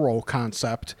pizza roll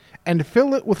concept and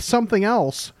fill it with something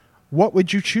else, what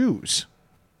would you choose?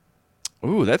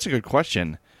 Ooh, that's a good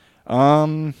question.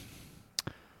 My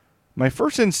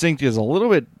first instinct is a little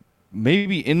bit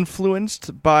maybe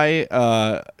influenced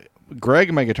by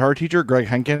Greg, my guitar teacher, Greg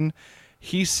Henkin.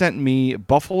 He sent me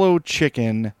buffalo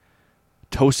chicken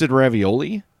toasted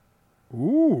ravioli.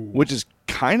 Ooh. Which is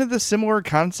kind of the similar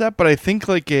concept, but I think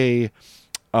like a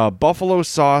buffalo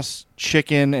sauce,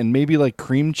 chicken, and maybe like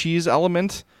cream cheese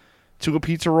element to a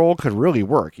pizza roll could really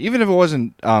work. Even if it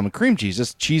wasn't cream cheese,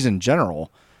 just cheese in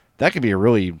general, that'd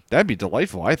be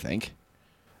delightful, I think.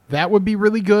 That would be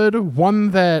really good.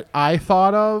 One that I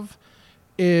thought of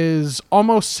is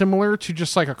almost similar to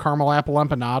just like a caramel apple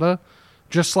empanada.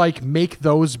 Just like make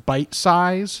those bite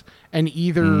size, and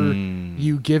either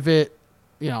you give it,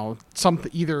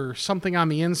 something on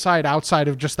the inside, outside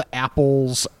of just the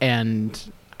apples,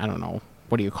 and I don't know,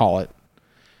 what do you call it?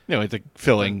 Like the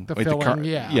filling. The filling,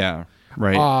 yeah. Yeah,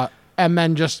 right. And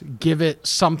then just give it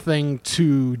something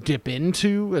to dip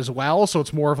into as well, so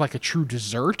it's more of like a true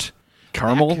dessert.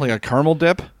 Caramel, like a caramel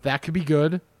dip? That could be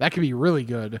good. That could be really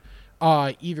good.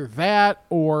 Either that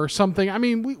or something. I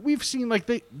mean, we've seen like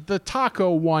the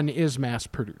taco one is mass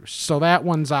produced, so that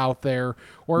one's out there.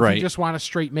 Or if you just want to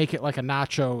straight make it like a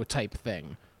nacho type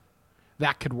thing,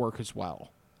 that could work as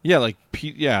well. Yeah,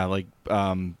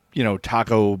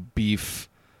 taco beef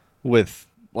with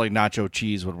like nacho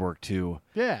cheese would work too.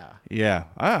 Yeah.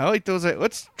 I like those.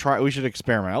 Let's try. We should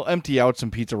experiment. I'll empty out some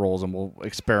pizza rolls and we'll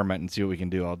experiment and see what we can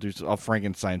do. I'll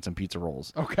Frankenstein some pizza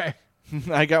rolls. Okay.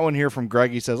 I got one here from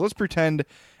Greg. He says, let's pretend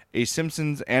a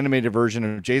Simpsons animated version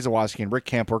of Jay Zawoski and Rick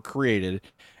Camp were created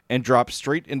and dropped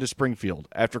straight into Springfield.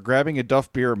 After grabbing a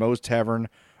Duff beer at Moe's Tavern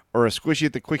or a Squishy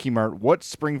at the Quickie Mart, what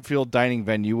Springfield dining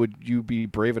venue would you be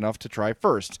brave enough to try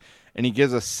first? And he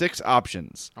gives us 6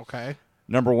 options. Okay.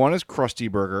 Number 1 is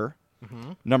Krusty Burger.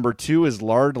 Mm-hmm. Number 2 is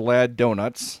Lard Lad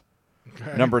Donuts.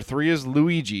 Okay. Number 3 is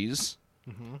Luigi's.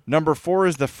 Mm-hmm. Number 4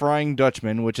 is the Frying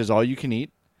Dutchman, which is all you can eat.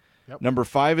 Yep. Number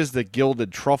 5 is the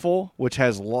Gilded Truffle, which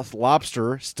has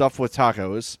lobster stuffed with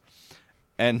tacos.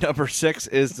 And number 6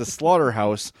 is the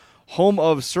Slaughterhouse, home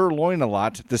of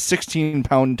Sirloin-A-Lot, the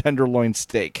 16-pound tenderloin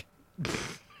steak.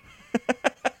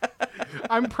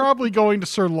 I'm probably going to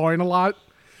Sirloin-A-Lot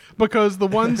because the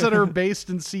ones that are based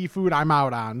in seafood, I'm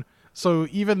out on. So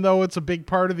even though it's a big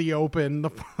part of the open,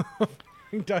 the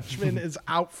Dutchman is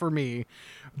out for me.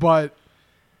 But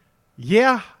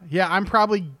yeah, I'm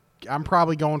probably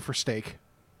going for steak.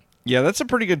 Yeah, that's a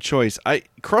pretty good choice.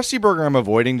 Krusty Burger I'm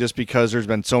avoiding just because there's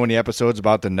been so many episodes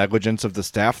about the negligence of the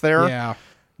staff there. Yeah.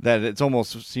 That it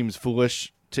almost seems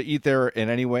foolish to eat there in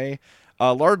any way.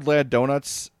 Lard Lad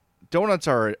Donuts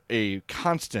are a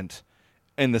constant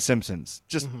in The Simpsons.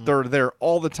 Just they're there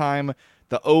all the time.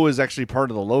 The O is actually part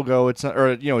of the logo. It's not,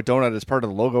 donut is part of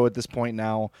the logo at this point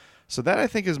now. So that I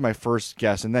think is my first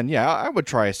guess. And then I would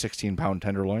try a 16-pound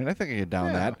tenderloin. I think I get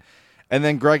down that. And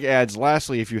then Greg adds,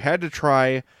 lastly, if you had to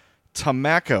try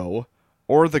Tamaco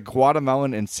or the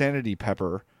Guatemalan Insanity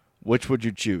Pepper, which would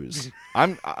you choose?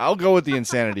 I'll go with the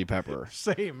Insanity Pepper.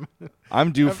 Same.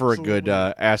 I'm due for a good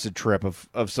acid trip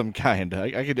of some kind.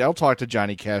 I'll talk to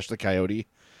Johnny Cash the Coyote.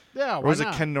 Yeah, or was it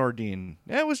Ken Nordine?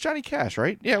 Yeah, it was Johnny Cash,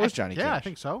 right? Yeah, it was Johnny Cash. Yeah, I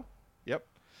think so. Yep.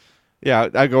 Yeah,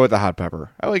 I'd go with the hot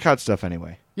pepper. I like hot stuff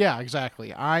anyway. Yeah,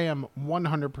 exactly. I am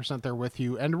 100% there with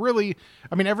you. And really,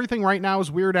 I mean, everything right now is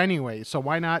weird anyway, so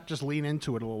why not just lean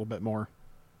into it a little bit more?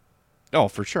 Oh,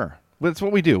 for sure. That's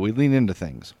what we do. We lean into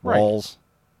things. Right. Walls,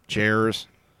 chairs,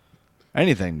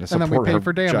 anything to support and then we pay our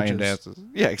for damages. giant asses.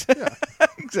 Yeah,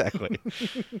 exactly.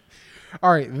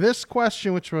 All right, this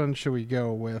question, which one should we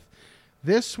go with?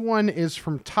 This one is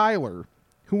from Tyler,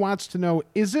 who wants to know,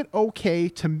 is it okay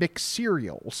to mix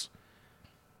cereals?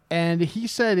 And he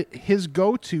said his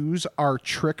go-tos are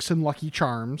Trix and Lucky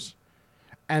Charms,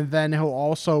 and then he'll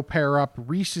also pair up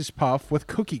Reese's Puff with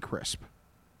Cookie Crisp.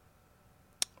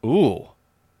 Ooh,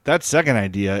 That second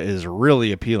idea is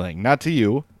really appealing. Not to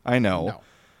you, I know. No.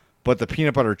 But the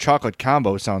peanut butter chocolate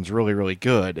combo sounds really, really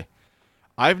good.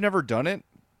 I've never done it,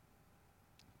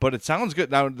 but it sounds good.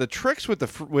 Now, the tricks with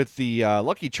the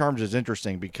Lucky Charms is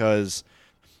interesting because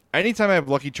anytime I have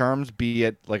Lucky Charms, be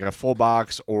it like a full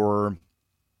box or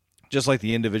just like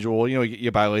the individual,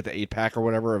 you buy like the 8-pack or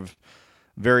whatever of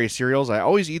various cereals, I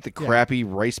always eat the crappy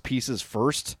rice pieces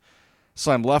first.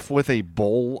 So I'm left with a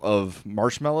bowl of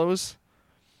marshmallows.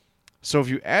 So if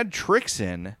you add tricks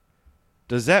in,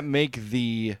 does that make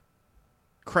the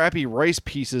crappy rice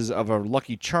pieces of a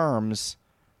Lucky Charms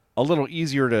a little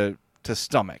easier to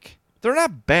stomach? They're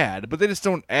not bad, but they just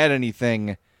don't add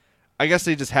anything. I guess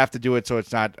they just have to do it so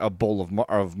it's not a bowl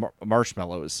of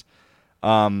marshmallows.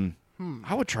 I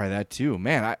would try that too.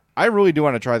 Man, I really do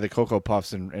want to try the Cocoa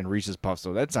Puffs and Reese's Puffs,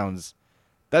 though. That sounds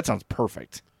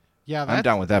perfect. Yeah, I'm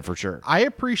down with that for sure. I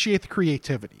appreciate the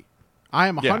creativity. I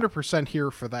am 100% here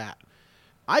for that.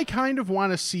 I kind of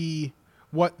want to see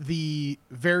what the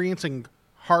variance in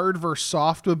hard versus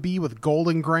soft would be with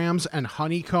Golden Grams and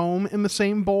Honeycomb in the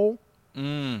same bowl.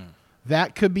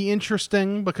 That could be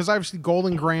interesting because obviously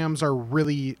Golden Grams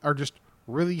are just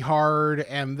really hard,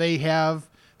 and they have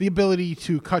the ability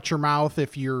to cut your mouth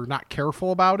if you're not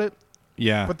careful about it.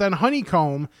 Yeah. But then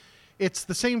Honeycomb, it's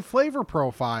the same flavor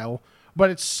profile, but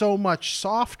it's so much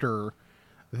softer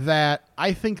that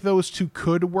I think those two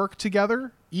could work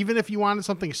together. Even if you wanted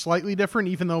something slightly different,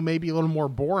 even though maybe a little more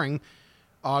boring,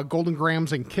 Golden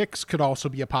Grams and Kix could also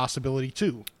be a possibility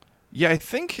too. Yeah, I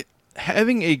think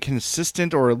having a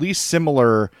consistent or at least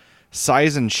similar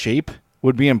size and shape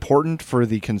would be important for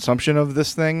the consumption of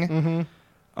this thing.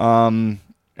 Mm-hmm.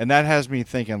 And that has me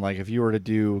thinking, like, if you were to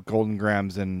do Golden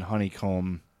Grams and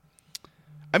Honeycomb,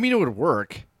 I mean, it would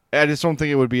work. I just don't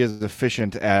think it would be as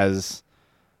efficient as,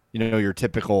 your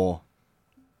typical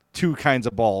two kinds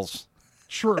of balls.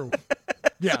 True.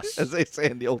 Yes. As they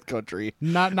say in the old country.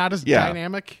 Not as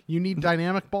dynamic. You need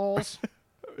dynamic balls?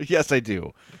 Yes, I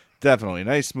do. Definitely.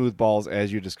 Nice, smooth balls,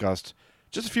 as you discussed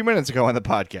just a few minutes ago on the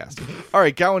podcast. All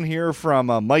right, got one here from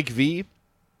Mike V.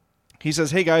 He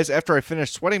says, "Hey, guys, after I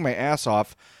finished sweating my ass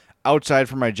off outside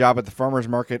for my job at the farmer's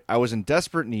market, I was in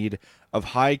desperate need of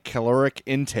high caloric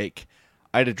intake.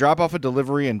 I had to drop off a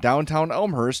delivery in downtown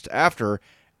Elmhurst after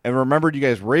and remembered you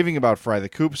guys raving about Fry the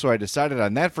Coop, so I decided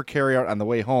on that for carryout on the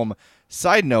way home.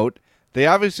 Side note, they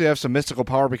obviously have some mystical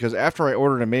power because after I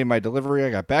ordered and made my delivery,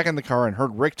 I got back in the car and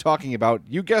heard Rick talking about,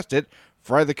 you guessed it,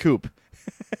 Fry the Coop.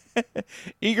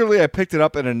 Eagerly, I picked it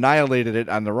up and annihilated it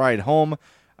on the ride home.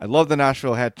 I love the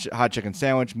Nashville hot chicken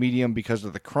sandwich, medium, because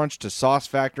of the crunch to sauce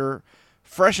factor,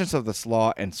 freshness of the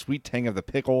slaw, and sweet tang of the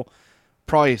pickle.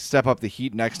 Probably step up the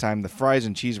heat next time. The fries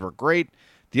and cheese were great.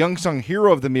 The unsung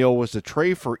hero of the meal was the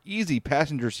tray for easy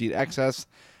passenger seat access,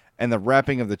 and the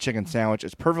wrapping of the chicken sandwich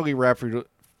is perfectly wrapped for you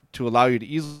to allow you to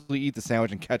easily eat the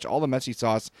sandwich and catch all the messy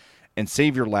sauce and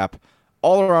save your lap.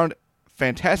 All around,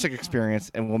 fantastic experience,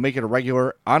 and we'll make it a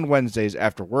regular on Wednesdays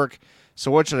after work.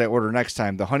 So what should I order next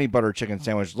time? The honey butter chicken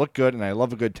sandwich looked good, and I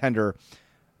love a good tender.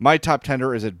 My top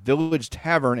tender is at Village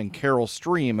Tavern in Carroll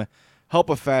Stream. Help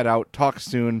a fat out. Talk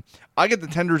soon. I get the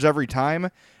tenders every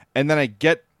time, and then I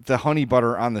get the honey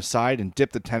butter on the side and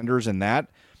dip the tenders in that,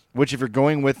 which if you're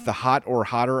going with the hot or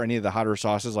hotter, any of the hotter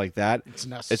sauces like that,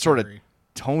 it sort of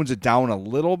tones it down a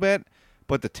little bit,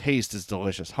 but the taste is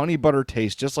delicious. Honey butter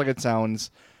tastes just like it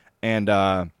sounds. And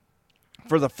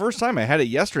for the first time, I had it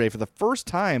yesterday. For the first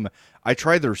time, I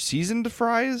tried their seasoned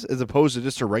fries as opposed to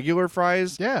just their regular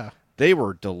fries. Yeah. They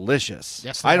were delicious.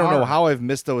 Yes, I don't know how I've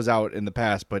missed those out in the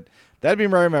past, but that'd be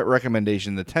my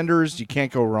recommendation. The tenders, you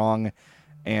can't go wrong.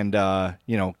 And,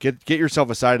 get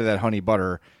yourself a side of that honey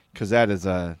butter because that's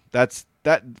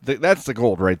the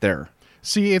gold right there.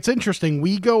 See, it's interesting.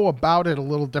 We go about it a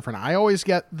little different. I always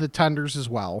get the tenders as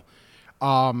well.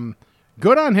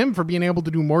 Good on him for being able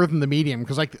to do more than the medium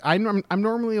because I'm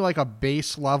normally like a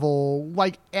base level,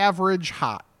 like average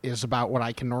hot is about what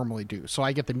I can normally do. So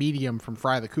I get the medium from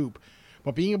Fry the Coop.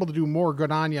 But being able to do more,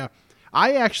 good on you.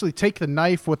 I actually take the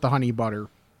knife with the honey butter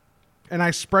and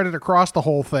I spread it across the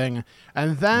whole thing.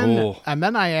 And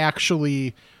then I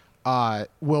actually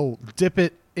will dip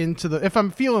it into the, if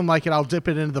I'm feeling like it, I'll dip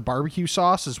it into the barbecue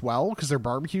sauce as well because their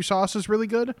barbecue sauce is really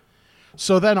good.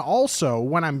 So then also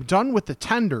when I'm done with the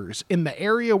tenders, in the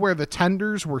area where the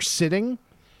tenders were sitting,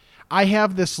 I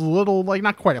have this little, like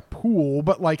not quite a pool,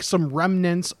 but like some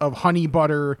remnants of honey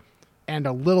butter and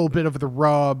a little bit of the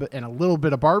rub and a little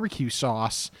bit of barbecue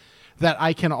sauce that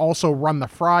I can also run the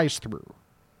fries through.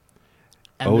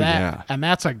 And and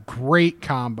that's a great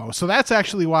combo. So that's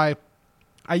actually why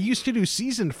I used to do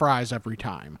seasoned fries every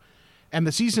time. And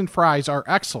the seasoned fries are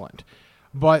excellent.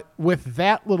 But with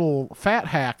that little fat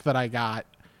hack that I got,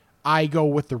 I go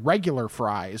with the regular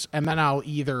fries, and then I'll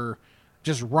either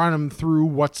just run them through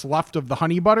what's left of the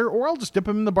honey butter, or I'll just dip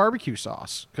them in the barbecue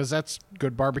sauce, because that's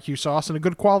good barbecue sauce and a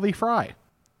good quality fry.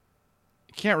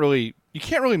 You can't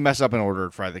really mess up an order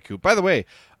at Fry the Coop. By the way,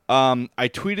 I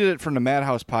tweeted it from the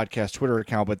Madhouse Podcast Twitter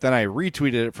account, but then I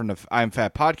retweeted it from the I'm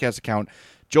Fat Podcast account.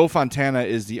 Joe Fontana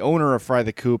is the owner of Fry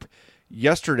the Coop.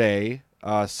 Yesterday,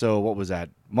 so what was that?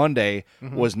 Monday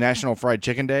was National Fried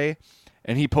Chicken Day,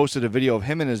 and he posted a video of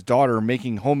him and his daughter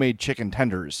making homemade chicken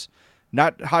tenders.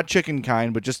 Not hot chicken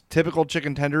kind, but just typical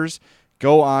chicken tenders.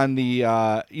 Go on the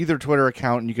either Twitter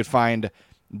account, and you could find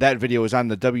that video is on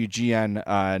the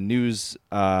WGN News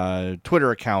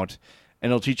Twitter account,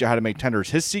 and it'll teach you how to make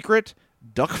tenders. His secret,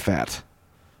 duck fat,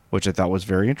 which I thought was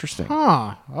very interesting.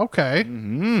 Huh. Okay.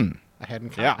 Mm-hmm. I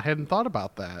hadn't thought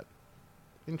about that.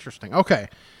 Interesting. Okay.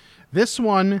 This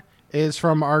one is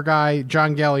from our guy,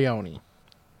 John Gallioni,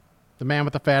 the man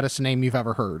with the fattest name you've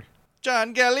ever heard.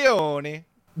 John Gallioni.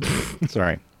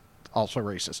 Sorry. Also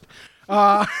racist.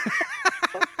 A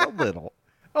little.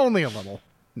 Only a little.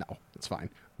 No, it's fine.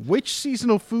 Which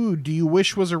seasonal food do you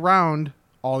wish was around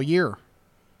all year?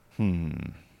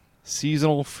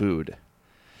 Seasonal food.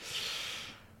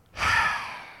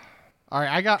 All right,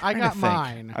 I got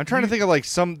mine. I'm trying to think of like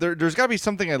there's got to be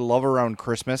something I love around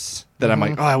Christmas that I'm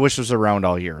like, oh, I wish it was around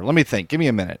all year. Let me think. Give me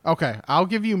a minute. Okay, I'll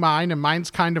give you mine, and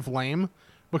mine's kind of lame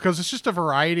because it's just a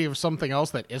variety of something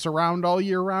else that is around all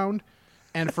year round.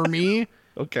 And for me,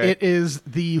 okay, it is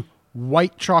the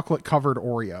white chocolate covered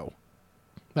Oreo.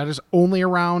 That is only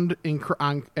around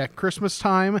at Christmas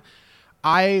time.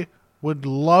 I would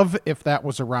love if that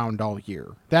was around all year.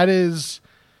 Is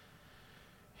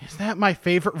that my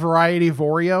favorite variety of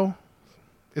Oreo?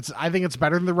 I think it's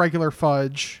better than the regular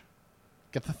fudge.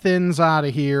 Get the thins out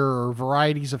of here, or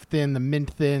varieties of thin, the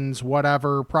mint thins,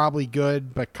 whatever. Probably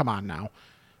good, but come on now.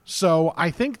 So I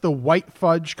think the white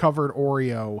fudge covered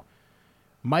Oreo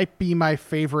might be my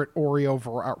favorite Oreo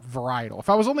varietal. If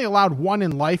I was only allowed one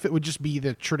in life, it would just be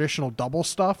the traditional double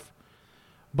stuff.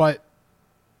 But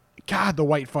God, the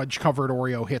white fudge covered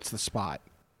Oreo hits the spot.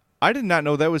 I did not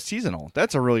know that was seasonal.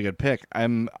 That's a really good pick.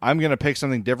 I'm gonna pick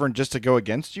something different just to go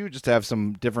against you, just to have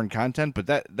some different content.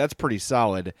 But that's pretty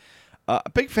solid. A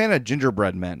big fan of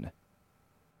gingerbread men.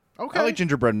 Okay, I like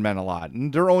gingerbread men a lot,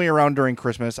 and they're only around during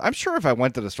Christmas. I'm sure if I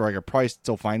went to the store, I could probably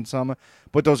still find some.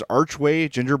 But those Archway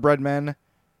gingerbread men,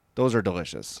 those are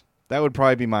delicious. That would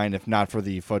probably be mine if not for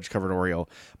the fudge covered Oreo.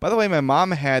 By the way, my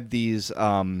mom had these.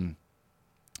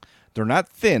 They're not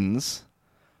thins,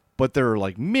 but they're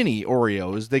like mini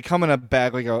Oreos. They come in a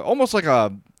bag almost like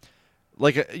an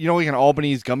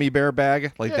Albanese gummy bear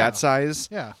bag, like that size.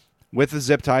 Yeah. With a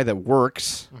zip tie that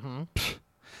works.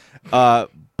 But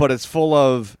it's full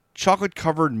of chocolate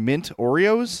covered mint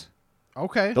Oreos.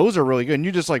 Okay. Those are really good. And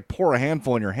you just like pour a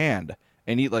handful in your hand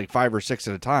and eat like 5 or 6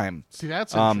 at a time. See,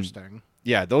 that's interesting.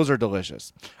 Yeah, those are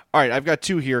delicious. All right, I've got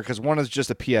two here because one is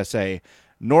just a PSA.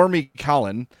 Normie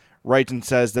Colin writes and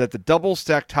says that the double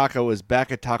stack taco is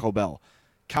back at Taco Bell.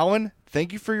 Colin,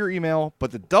 thank you for your email,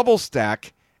 but the double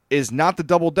stack is not the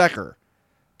double decker.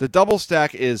 The double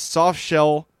stack is soft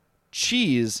shell,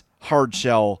 cheese, hard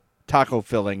shell, taco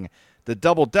filling. The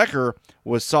double decker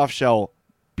was soft shell,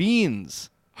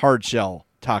 beans, hard shell,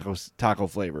 taco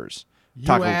flavors.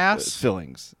 Taco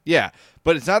fillings. Yeah,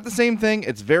 but it's not the same thing.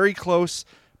 It's very close,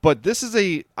 but this is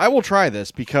I will try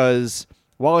this because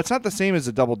while it's not the same as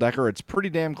a double decker, it's pretty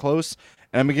damn close,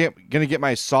 and I'm going to get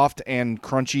my soft and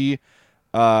crunchy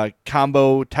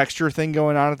combo texture thing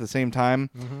going on at the same time.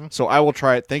 So I will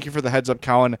try it. Thank you for the heads up,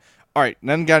 Colin. All right, and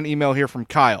then got an email here from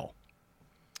Kyle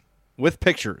with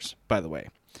pictures, by the way.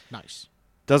 Nice.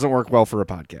 Doesn't work well for a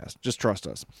podcast. Just trust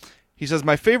us. He says,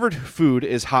 my favorite food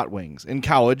is hot wings. In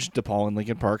college, DePaul and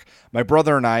Lincoln Park, my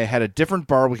brother and I had a different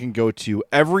bar we can go to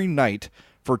every night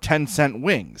for 10-cent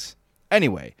wings.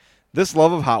 Anyway, this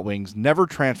love of hot wings never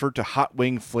transferred to hot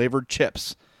wing flavored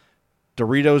chips.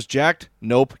 Doritos Jacked?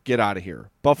 Nope, get out of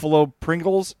here. Buffalo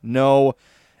Pringles? No.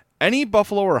 Any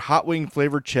Buffalo or hot wing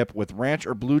flavored chip with ranch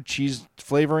or blue cheese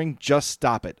flavoring, just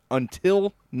stop it.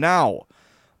 Until now.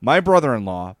 My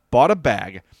brother-in-law bought a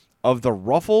bag of the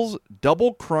Ruffles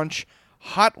Double Crunch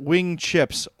hot wing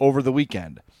chips over the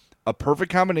weekend. A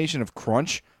perfect combination of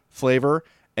crunch, flavor,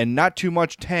 and not too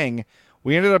much tang.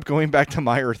 We ended up going back to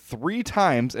Meijer 3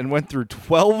 times and went through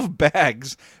 12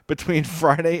 bags between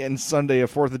Friday and Sunday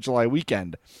of 4th of July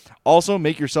weekend. Also,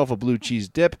 make yourself a blue cheese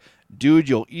dip. Dude,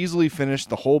 you'll easily finish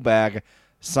the whole bag.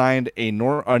 Signed, a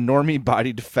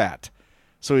normie-bodied fat.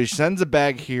 So he sends a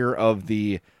bag here of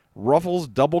the Ruffles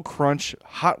Double Crunch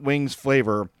hot wings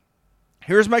flavor.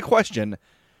 Here's my question.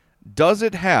 does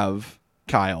it have,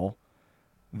 Kyle,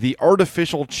 the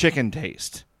artificial chicken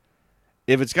taste?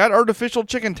 If it's got artificial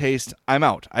chicken taste, I'm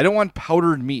out. I don't want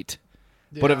powdered meat.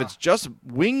 But if it's just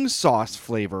wing sauce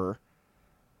flavor,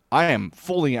 I'm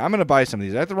going to buy some of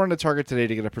these. I have to run to Target today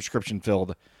to get a prescription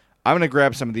filled. I'm going to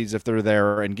grab some of these if they're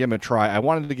there and give them a try. I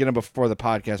wanted to get them before the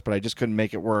podcast, but I just couldn't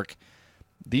make it work.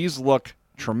 These look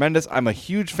tremendous. I'm a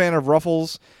huge fan of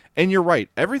Ruffles. And you're right.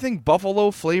 Everything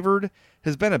buffalo flavored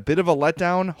has been a bit of a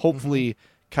letdown. Hopefully,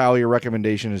 Kyle, your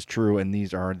recommendation is true, and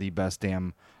these are the best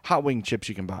damn hot wing chips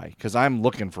you can buy, because I'm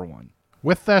looking for one.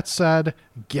 With that said,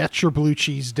 get your blue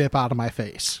cheese dip out of my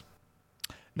face.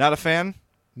 Not a fan?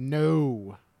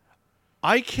 No.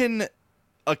 I can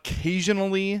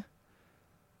occasionally,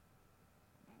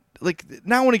 like,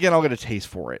 now and again, I'll get a taste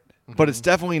for it. But it's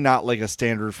definitely not like a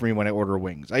standard for me when I order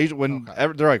wings. I usually,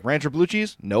 they're like, ranch or blue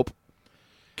cheese? Nope.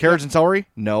 Carrots and celery?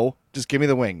 No. Just give me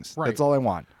the wings. Right. That's all I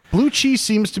want. Blue cheese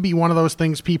seems to be one of those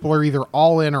things people are either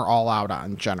all in or all out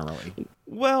on, generally.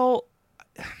 Well,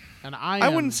 and I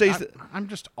wouldn't say I'm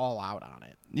just all out on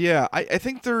it. Yeah, I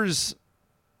think there's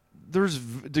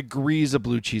degrees of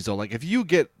blue cheese though. Like if you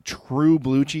get true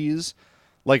blue cheese,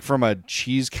 like from a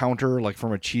cheese counter, like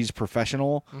from a cheese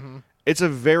professional, it's a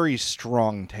very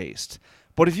strong taste.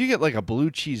 But if you get like a blue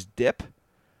cheese dip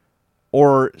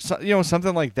or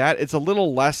something like that, it's a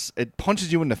little less. It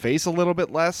punches you in the face a little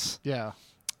bit less. Yeah.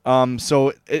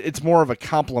 So it's more of a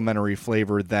complementary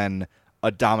flavor than a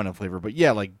dominant flavor. But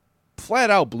yeah, like flat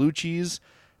out blue cheese,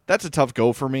 that's a tough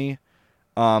go for me.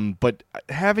 But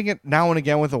having it now and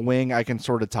again with a wing, I can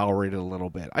sort of tolerate it a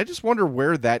little bit. I just wonder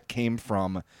where that came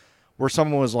from, where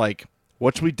someone was like,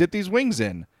 what should we dip these wings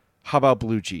in? How about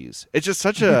blue cheese? It's just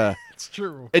such a... It's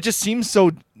true. It just seems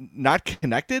so not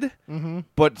connected,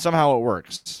 but somehow it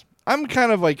works. I'm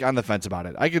kind of like on the fence about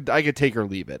it. I could take or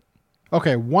leave it.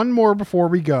 Okay, one more before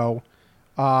we go.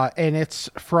 And it's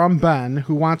from Ben,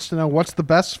 who wants to know, what's the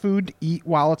best food to eat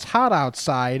while it's hot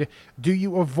outside? Do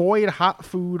you avoid hot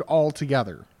food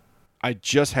altogether? I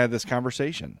just had this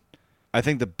conversation. I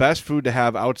think the best food to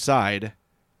have outside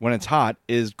when it's hot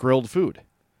is grilled food.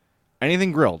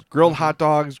 Anything grilled. Grilled hot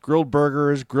dogs, grilled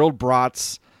burgers, grilled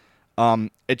brats.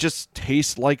 It just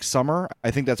tastes like summer.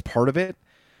 I think that's part of it.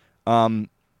 I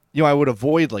would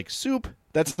avoid like soup.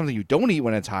 That's something you don't eat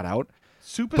when it's hot out.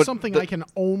 Soup is something I can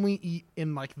only eat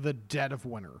in like the dead of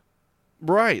winter.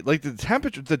 Right, like the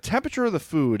temperature of the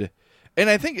food, and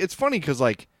I think it's funny because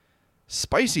like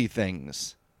spicy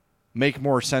things make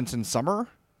more sense in summer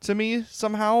to me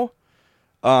somehow.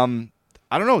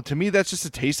 I don't know. To me, that's just a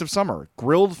taste of summer.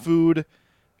 Grilled food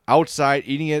outside,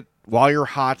 eating it while you're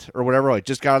hot or whatever, like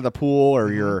just got out of the pool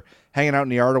or you're hanging out in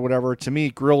the yard or whatever. To me,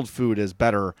 grilled food is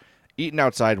better eaten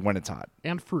outside when it's hot.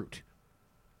 And fruit.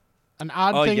 An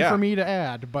odd thing for me to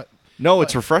add, but... No,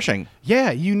 it's refreshing. Yeah,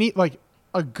 you need like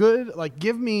a good... Like,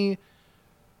 give me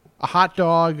a hot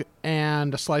dog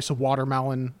and a slice of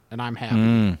watermelon, and I'm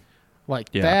happy.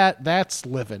 That's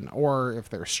living. Or if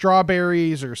there's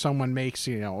strawberries or someone makes,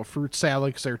 a fruit salad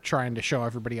because they're trying to show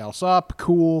everybody else up,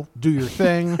 cool, do your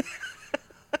thing.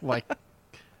 Like,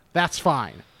 that's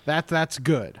fine. That's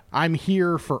good. I'm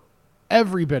here for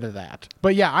every bit of that.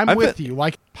 But yeah, I'm with you.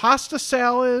 Like, pasta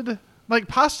salad... Like,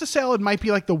 pasta salad might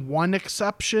be like the one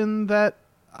exception that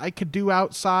I could do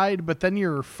outside, but then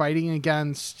you're fighting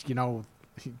against,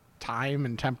 time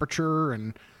and temperature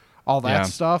and all that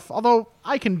stuff. Although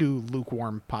I can do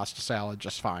lukewarm pasta salad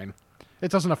just fine.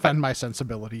 It doesn't offend my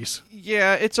sensibilities.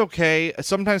 Yeah, it's okay.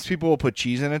 Sometimes people will put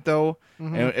cheese in it, though.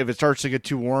 And if it starts to get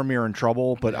too warm, you're in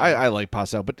trouble. But I like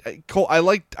pasta salad. But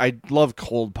I love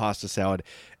cold pasta salad.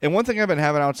 And one thing I've been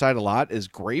having outside a lot is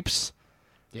grapes.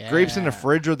 Yeah. Grapes in the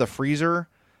fridge or the freezer,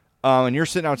 and you're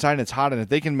sitting outside and it's hot, and if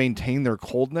they can maintain their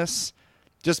coldness,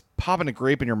 just popping a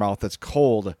grape in your mouth that's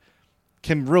cold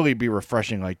can really be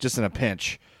refreshing, like just in a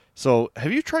pinch. So,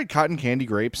 have you tried cotton candy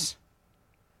grapes?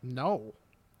 No.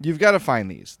 You've got to find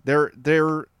these.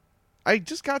 I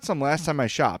just got some last time I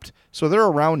shopped, so they're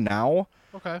around now.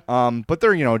 Okay. But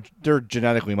they're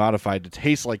genetically modified to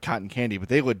taste like cotton candy, but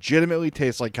they legitimately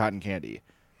taste like cotton candy.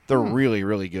 They're really,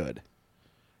 really good.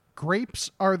 Grapes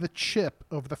are the chip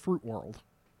of the fruit world.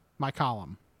 My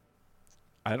column.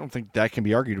 I don't think that can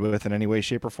be argued with in any way,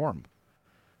 shape, or form.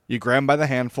 You grab them by the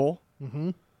handful.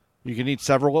 Mm-hmm. You can eat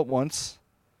several at once.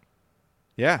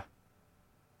 Yeah.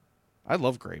 I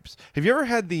love grapes. Have you ever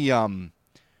had the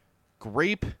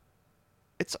grape?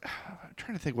 I'm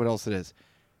trying to think what else it is.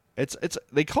 It's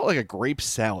they call it like a grape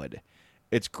salad.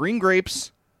 It's green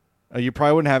grapes. You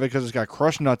probably wouldn't have it because it's got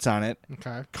crushed nuts on it.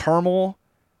 Okay. Caramel.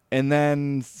 And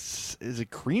then, is it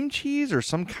cream cheese or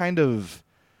some kind of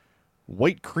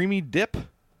white creamy dip?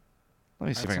 Let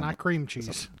me see if I can. It's not cream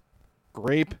cheese.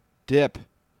 grape dip.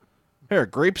 Here,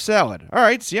 grape salad. All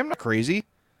right, see, I'm not crazy.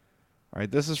 All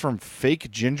right, this is from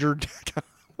fakeginger.com.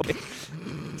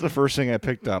 That's the first thing I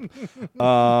picked up.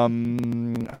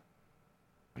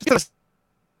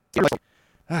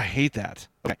 I hate that.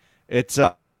 Okay, it's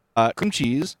cream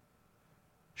cheese,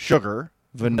 sugar,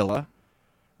 vanilla,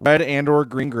 red and or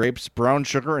green grapes, brown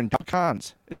sugar, and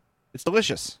pecans. It's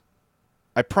delicious.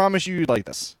 I promise you'd like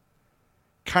this.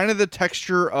 Kind of the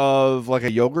texture of like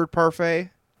a yogurt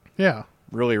parfait. Yeah.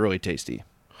 Really, really tasty.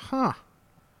 Huh.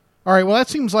 All right, well, that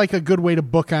seems like a good way to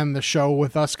bookend the show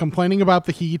with us complaining about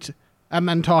the heat and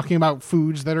then talking about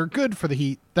foods that are good for the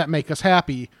heat that make us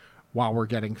happy while we're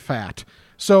getting fat.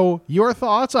 So your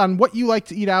thoughts on what you like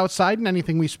to eat outside and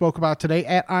anything we spoke about today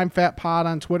at I'mFatPod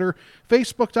on Twitter,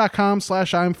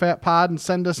 Facebook.com/I'mFatPod, and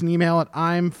send us an email at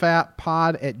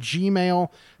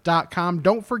I'mFatPod@gmail.com.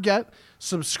 Don't forget,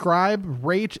 subscribe,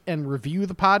 rate, and review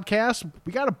the podcast.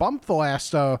 We got a bump the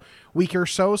last week or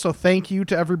so thank you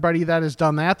to everybody that has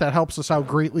done that. That helps us out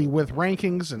greatly with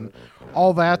rankings and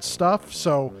all that stuff.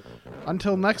 So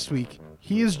until next week,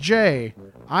 he is Jay,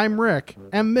 I'm Rick,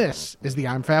 and this is the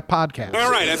I'm Fat Podcast.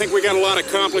 All right, I think we got a lot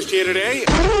accomplished here today.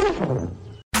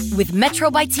 With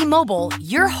Metro by T-Mobile,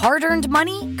 your hard-earned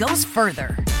money goes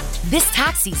further. This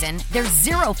tax season, there's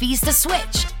 0 fees to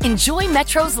switch. Enjoy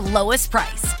Metro's lowest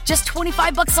price, just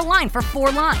 $25 a line for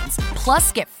 4 lines.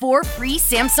 Plus, get 4 free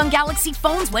Samsung Galaxy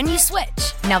phones when you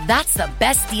switch. Now that's the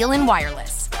best deal in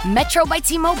wireless. Metro by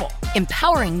T-Mobile,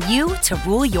 empowering you to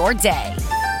rule your day.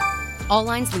 All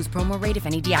lines lose promo rate if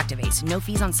any deactivates. No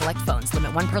fees on select phones.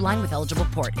 Limit 1 per line with eligible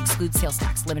port. Excludes sales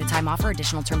tax. Limited time offer.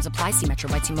 Additional terms apply. See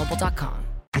metrobytmobile.com.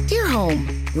 Dear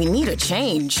Home, we need a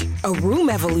change. A room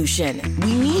evolution.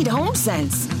 We need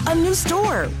HomeSense. A new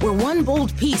store where one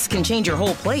bold piece can change your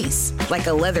whole place. Like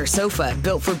a leather sofa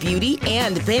built for beauty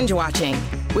and binge watching.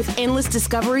 With endless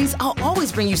discoveries, I'll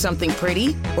always bring you something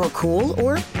pretty or cool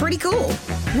or pretty cool.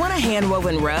 Want a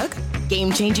hand-woven rug?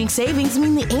 Game-changing savings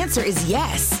mean the answer is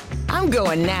yes. I'm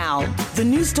going now. The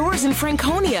new store's in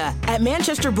Franconia at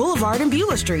Manchester Boulevard and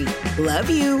Beulah Street. Love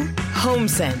you.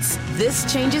 HomeSense. This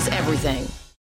changes everything.